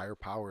a higher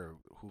power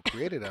who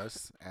created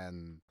us,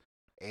 and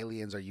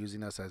aliens are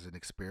using us as an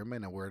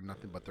experiment, and we're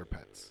nothing but their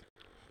pets.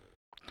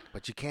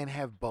 But you can't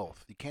have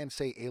both. You can't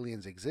say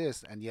aliens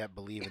exist and yet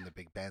believe in the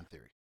Big Bang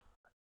theory.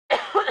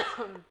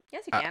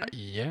 Yes, you can.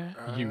 Yeah.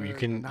 Uh, you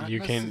can not you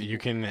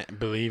can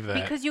believe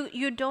that. Because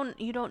you don't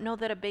know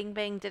that a Big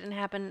Bang didn't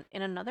happen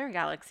in another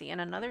galaxy, in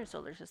another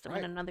solar system,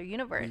 Right. in another We-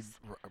 universe.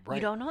 right.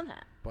 You don't know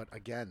that. But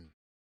again,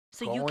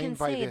 So you Going can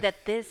by say the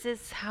that this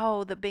is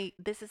how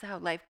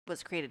life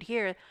was created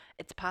here.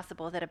 It's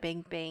possible that a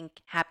Big Bang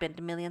happened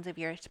millions of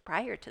years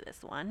prior to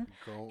this one,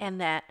 go,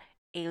 and that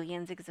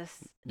aliens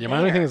exist. Yeah, my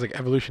only thing there. is like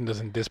evolution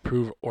doesn't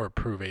disprove or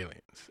prove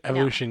aliens.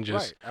 Evolution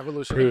just right.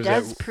 Evolution proves It that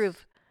does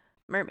prove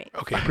mermaids.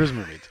 okay, it proves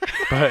mermaids,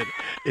 but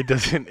it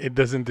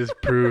doesn't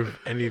disprove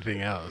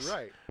anything else.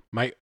 Right.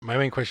 My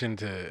main question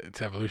to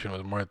evolution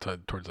was more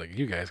towards like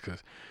you guys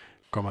because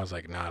Goma's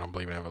like, nah, I don't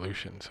believe in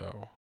evolution.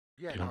 So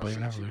Yeah. You don't believe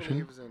in she evolution?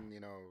 believes in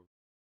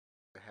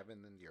the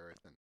heaven and the earth,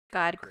 and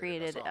God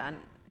created us created all.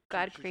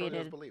 God she totally does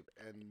created believe,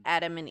 and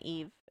Adam and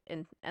Eve,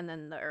 and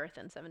then the earth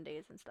in 7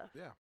 days and stuff.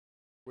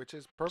 which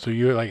is perfect. so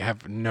you like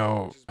have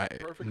no Which is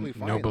perfectly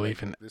no fine,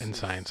 belief like, this in is-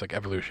 science like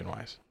evolution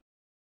wise.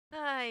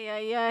 Ay,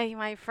 ay, ay,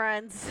 my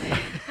friends.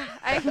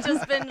 I've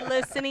just been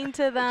listening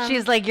to them.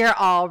 She's like, you're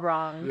all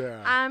wrong.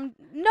 Yeah.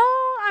 No,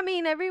 I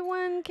mean,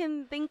 everyone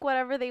can think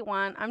whatever they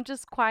want. I'm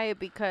just quiet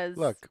because.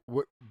 Look,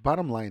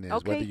 bottom line is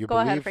Okay, whether you go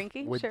believe ahead,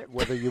 Frankie, sure.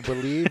 whether you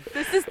believe.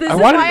 This is I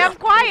why wanted- I'm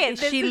quiet.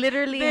 This She is-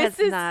 literally this has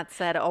is- not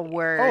said a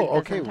word Oh,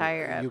 okay. this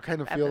entire you kind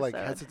of feel like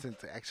episode. hesitant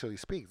to actually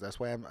speak. That's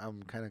why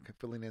I'm kind of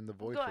filling in the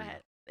void Go for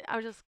ahead.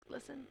 I'll just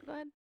listen. Go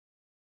ahead. you.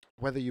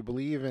 Whether you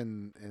believe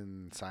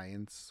in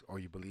science or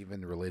you believe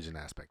in the religion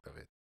aspect of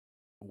it,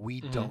 we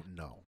Mhm. don't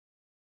know.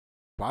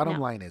 Bottom No.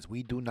 line is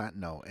we do not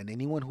know, and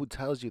anyone who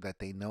tells you that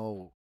they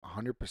know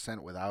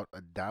 100% without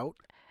a doubt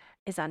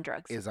is on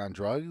drugs. is on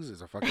drugs,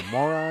 is a fucking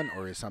moron,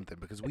 or is something,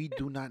 because we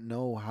do not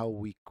know how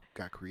we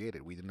got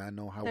created. We do not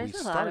know how There's we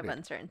a started. lot of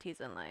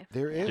uncertainties in life.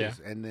 There is, Yeah.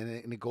 and then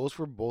it goes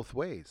for both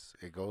ways.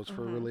 It goes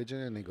for Mhm. religion,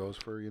 and it goes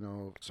for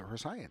for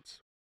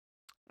science.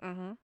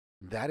 Mm-hmm.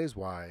 That is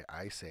why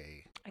I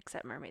say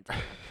Except mermaids.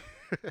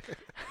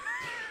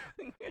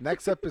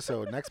 next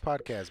episode, next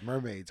podcast,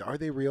 mermaids, are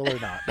they real or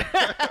not?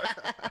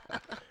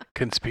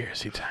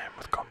 Conspiracy time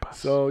with Compas.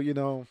 So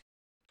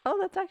Oh,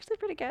 that's actually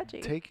pretty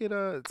catchy. take it.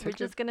 We're Take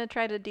just gonna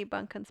try to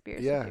debunk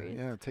conspiracy yeah, theories.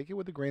 yeah. Take it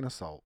with a grain of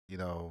salt.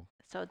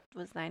 So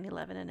was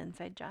 9/11 an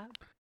inside job?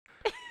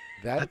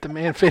 That Let the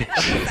man finish.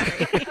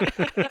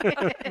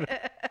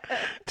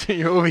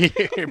 You're over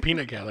here,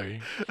 peanut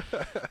gallery.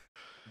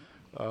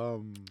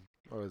 what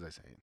was I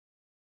saying?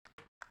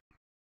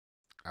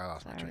 I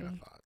lost my train of Sorry.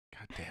 thought.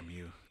 God damn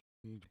you!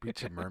 You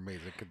reach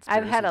mermaids and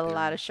I've had a conspiracy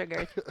lot of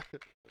theories. sugar.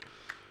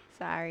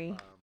 Sorry.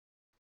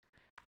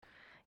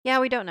 Yeah,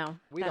 we don't know.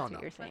 We That's don't what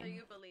know. you're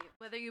saying.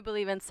 Whether you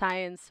believe in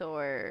science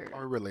or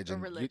Or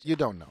religion. religion. You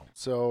don't know.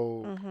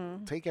 So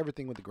Mm-hmm. take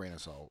everything with a grain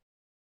of salt,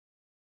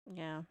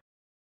 Yeah.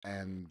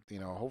 and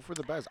hope for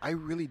the best. I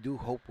really do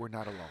hope we're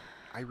not alone.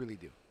 I really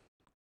do.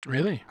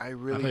 Really? I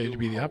really thought do you'd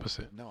be the hope-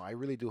 opposite. No, I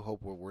really do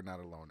hope we're not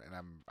alone, and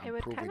I'm It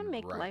would proving kind of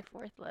make right. life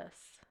worthless.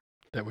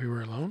 That we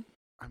were alone?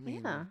 I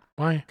mean, Yeah.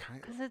 Why?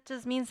 Because it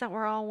just means that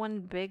we're all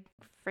one big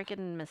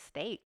freaking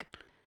mistake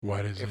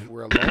Why does if it?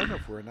 we're alone, or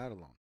if we're not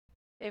alone.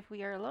 if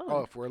we are alone.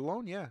 Oh, if we're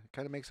alone, yeah, it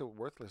kind of makes it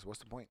worthless. What's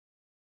the point?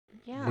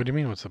 Yeah. What do you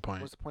mean? What's the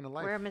point? What's the point of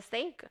life? We're a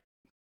mistake.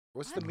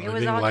 What's What? the It meaning?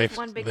 was Living all life- just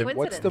one big live-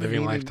 coincidence. what's the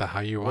Living life meaning- to how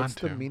you What's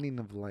want the to. meaning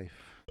of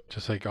life?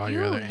 Just like all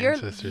your other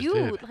ancestors you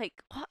did. like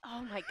what?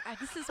 Oh my god,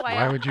 this is why.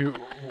 Why would you?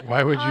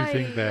 Why would you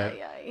think Ay, that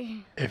ay,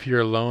 ay. if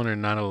you're alone or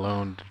not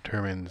alone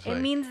determines It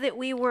like means that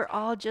we were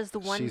all just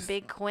one She's-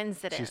 big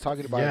coincidence. She's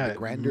talking about Yeah, the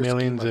grander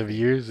millions scheme of things.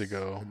 years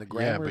ago. In the Yeah,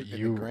 grammar, but in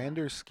you- the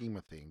grander scheme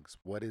of things,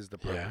 what is the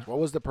purpose? Yeah. What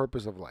was the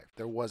purpose of life?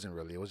 There wasn't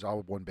really. It was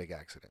all one big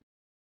accident.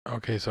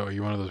 okay, so are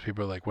you one of those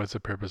people like, what's the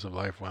purpose of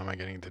life? Why am I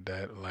getting into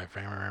debt? Life,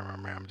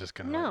 I'm just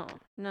gonna. No,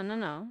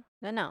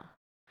 like- no.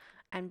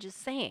 I'm just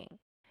saying,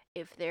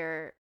 if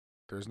there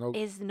There's no.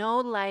 is no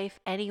life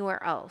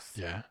anywhere else,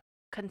 Yeah.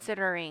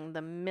 considering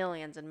the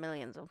millions and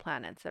millions of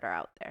planets that are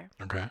out there,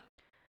 Okay.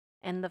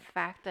 and the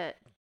fact that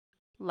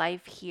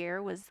life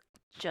here was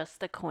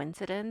just a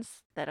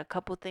coincidence, that a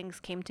couple things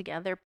came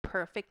together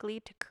perfectly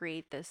to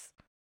create this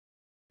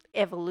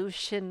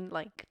evolution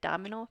like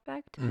domino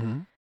effect,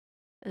 Mm-hmm.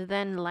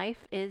 then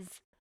life is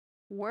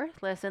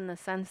worthless in the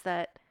sense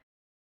that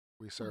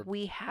We serve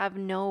we have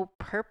no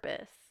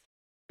purpose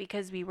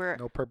because we were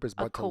no purpose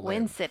a but to live.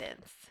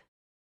 coincidence.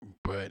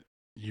 But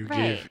you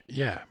Right. give.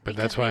 Yeah, but Because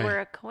that's why. we were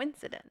a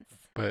coincidence.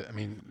 But I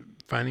mean,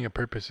 finding a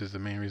purpose is the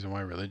main reason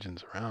why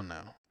religion's around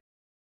now.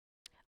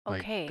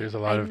 Like, Okay, there's a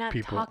lot I'm of not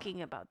people-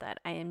 talking about that.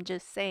 I am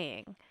just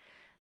saying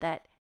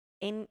that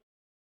in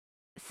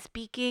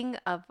speaking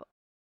of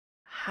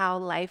how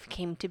life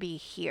came to be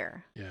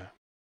here, Yeah.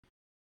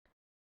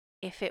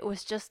 if it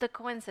was just a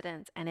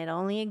coincidence and it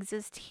only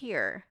exists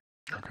here,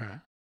 Okay.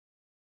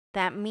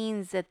 that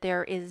means that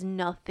there is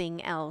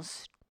nothing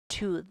else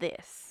to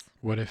this.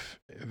 What if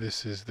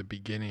this is the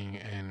beginning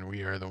and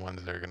we are the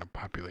ones that are gonna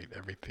populate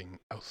everything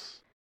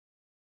else?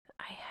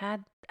 I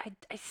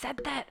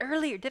said that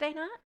earlier, did I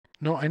not?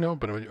 No, I know,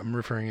 but I'm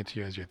referring it to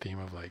you as your theme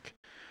of like,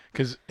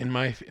 because in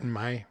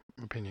my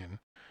opinion,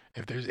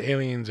 if there's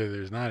aliens or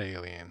there's not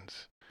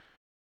aliens,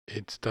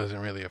 it doesn't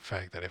really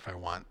affect that if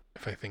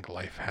I think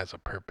life has a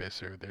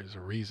purpose or there's a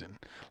reason.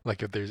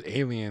 Like if there's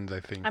aliens, I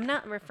think. I'm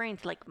not referring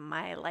to like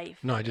my life.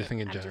 No, I just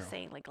think in I'm general. just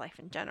saying like life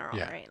in general,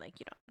 Yeah. right? Like,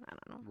 I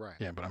don't know. Right.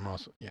 Yeah, but I'm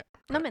also yeah.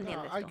 No me No,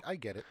 entiendes tú. I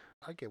get it.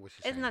 I get what she's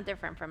It's saying. not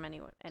different from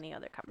any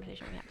other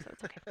conversation we have, so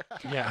it's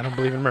okay. Yeah, I don't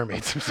believe in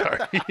mermaids. I'm sorry.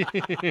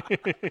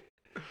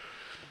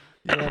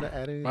 You want to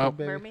add anything, Well-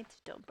 baby?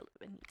 Mermaids don't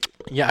believe in you.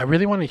 Yeah, I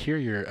really want to hear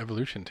your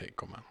evolution take,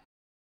 Koma.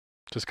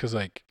 Just because,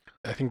 like,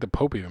 I think the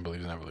Pope even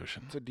believes in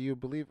evolution. So do you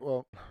believe?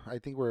 Well, I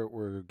think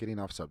we're getting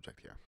off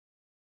subject here.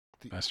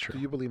 That's true. Do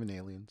you believe in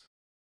aliens?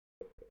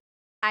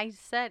 I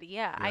said,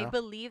 yeah, I Yeah.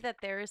 believe that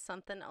there is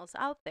something else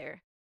out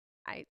there.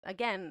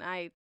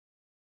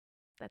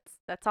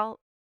 That's all.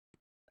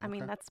 I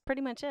mean, Okay. that's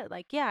pretty much it.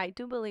 Like, yeah, I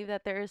do believe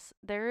that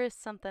there is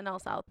something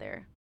else out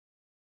there.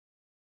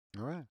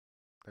 All right.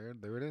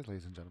 There it is,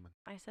 ladies and gentlemen.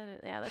 I said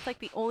it. Yeah, that's like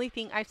the only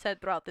thing I've said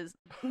throughout this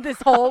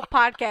whole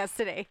podcast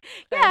today.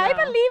 I Yeah, I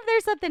know. believe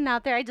there's something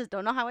out there. I just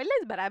don't know how it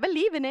is, but I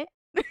believe in it.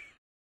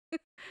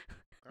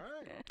 All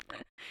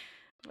right.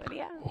 But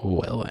yeah,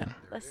 Well then.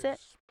 That's There it.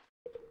 is.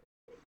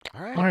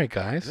 All right. All right,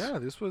 guys. Yeah,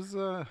 this was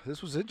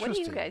interesting. What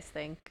do you guys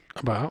think?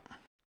 About.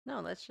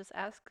 No, let's just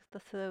ask the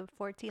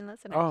 14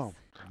 listeners. Oh.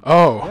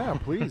 Oh. Yeah,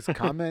 please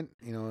comment.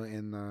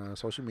 In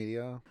social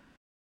media,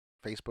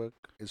 Facebook,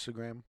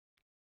 Instagram.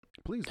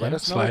 Please let Yeah,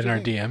 us know. slide what in you our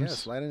think. Yeah, DMs.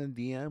 slide in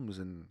the DMs,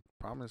 and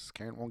promise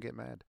Karen won't get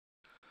mad.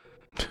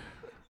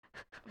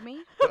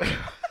 me.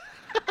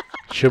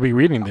 She'll be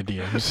reading the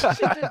DMs.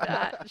 She did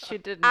not. She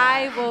did not.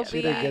 I will She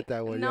be. didn't get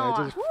that one. No, Yeah,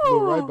 I just flew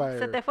right by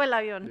Se her. te fue el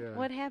avión. Yeah.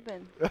 What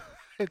happened?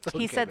 It's okay,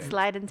 He said babe.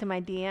 slide into my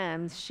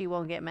DMs. She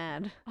won't get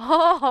mad.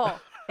 Oh,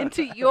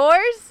 into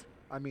yours?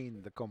 I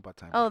mean, the compa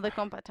time. Oh, the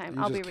compa time.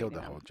 You I'll just be killed reading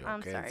the them. whole joke.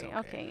 I'm It's sorry.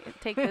 okay.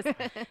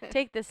 Okay,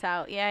 take this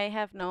out. Yeah, I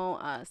have no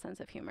sense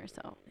of humor,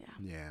 so yeah.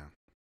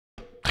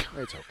 Yeah.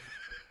 It's okay.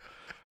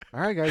 All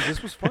right, guys.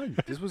 This was fun.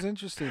 This was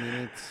interesting,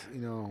 and it's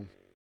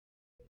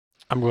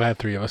I'm glad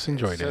 3 of us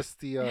enjoyed it's it. just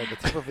the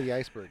tip of the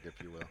iceberg,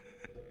 if you will.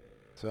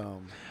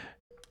 So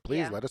please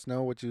Yeah. let us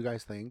know what you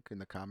guys think in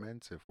the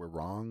comments. If we're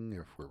wrong,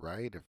 if we're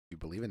right, if you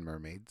believe in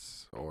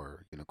mermaids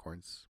or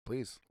unicorns,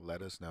 please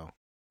let us know.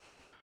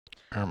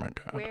 Oh my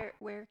god.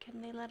 Where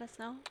can they let us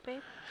know,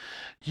 babe?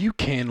 You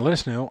can let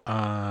us know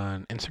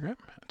on Instagram,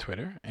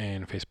 Twitter,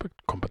 and Facebook,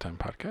 Compa Time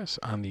Podcast,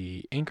 on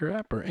the Anchor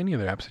app or any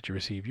other apps that you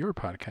receive your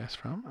podcast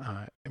from.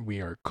 We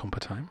are Compa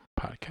Time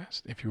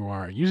Podcast. If you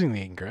are using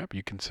the Anchor app,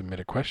 you can submit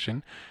a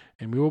question,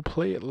 and we will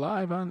play it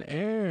live on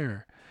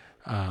air.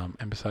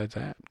 And besides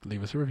that,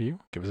 leave us a review,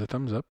 give us a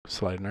thumbs up,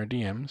 slide in our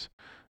DMs,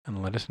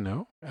 and let us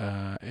know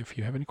if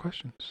you have any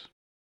questions.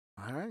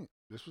 All right.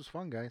 This was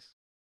fun, guys.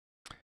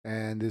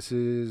 And this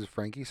is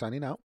Frankie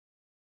signing out.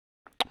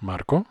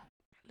 Marco.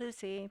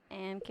 Lucy.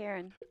 And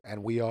Karen.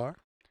 And we are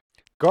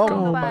Compa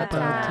Compa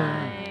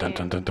Time. Dun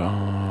dun dun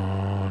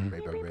dun.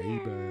 Baby,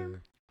 baby.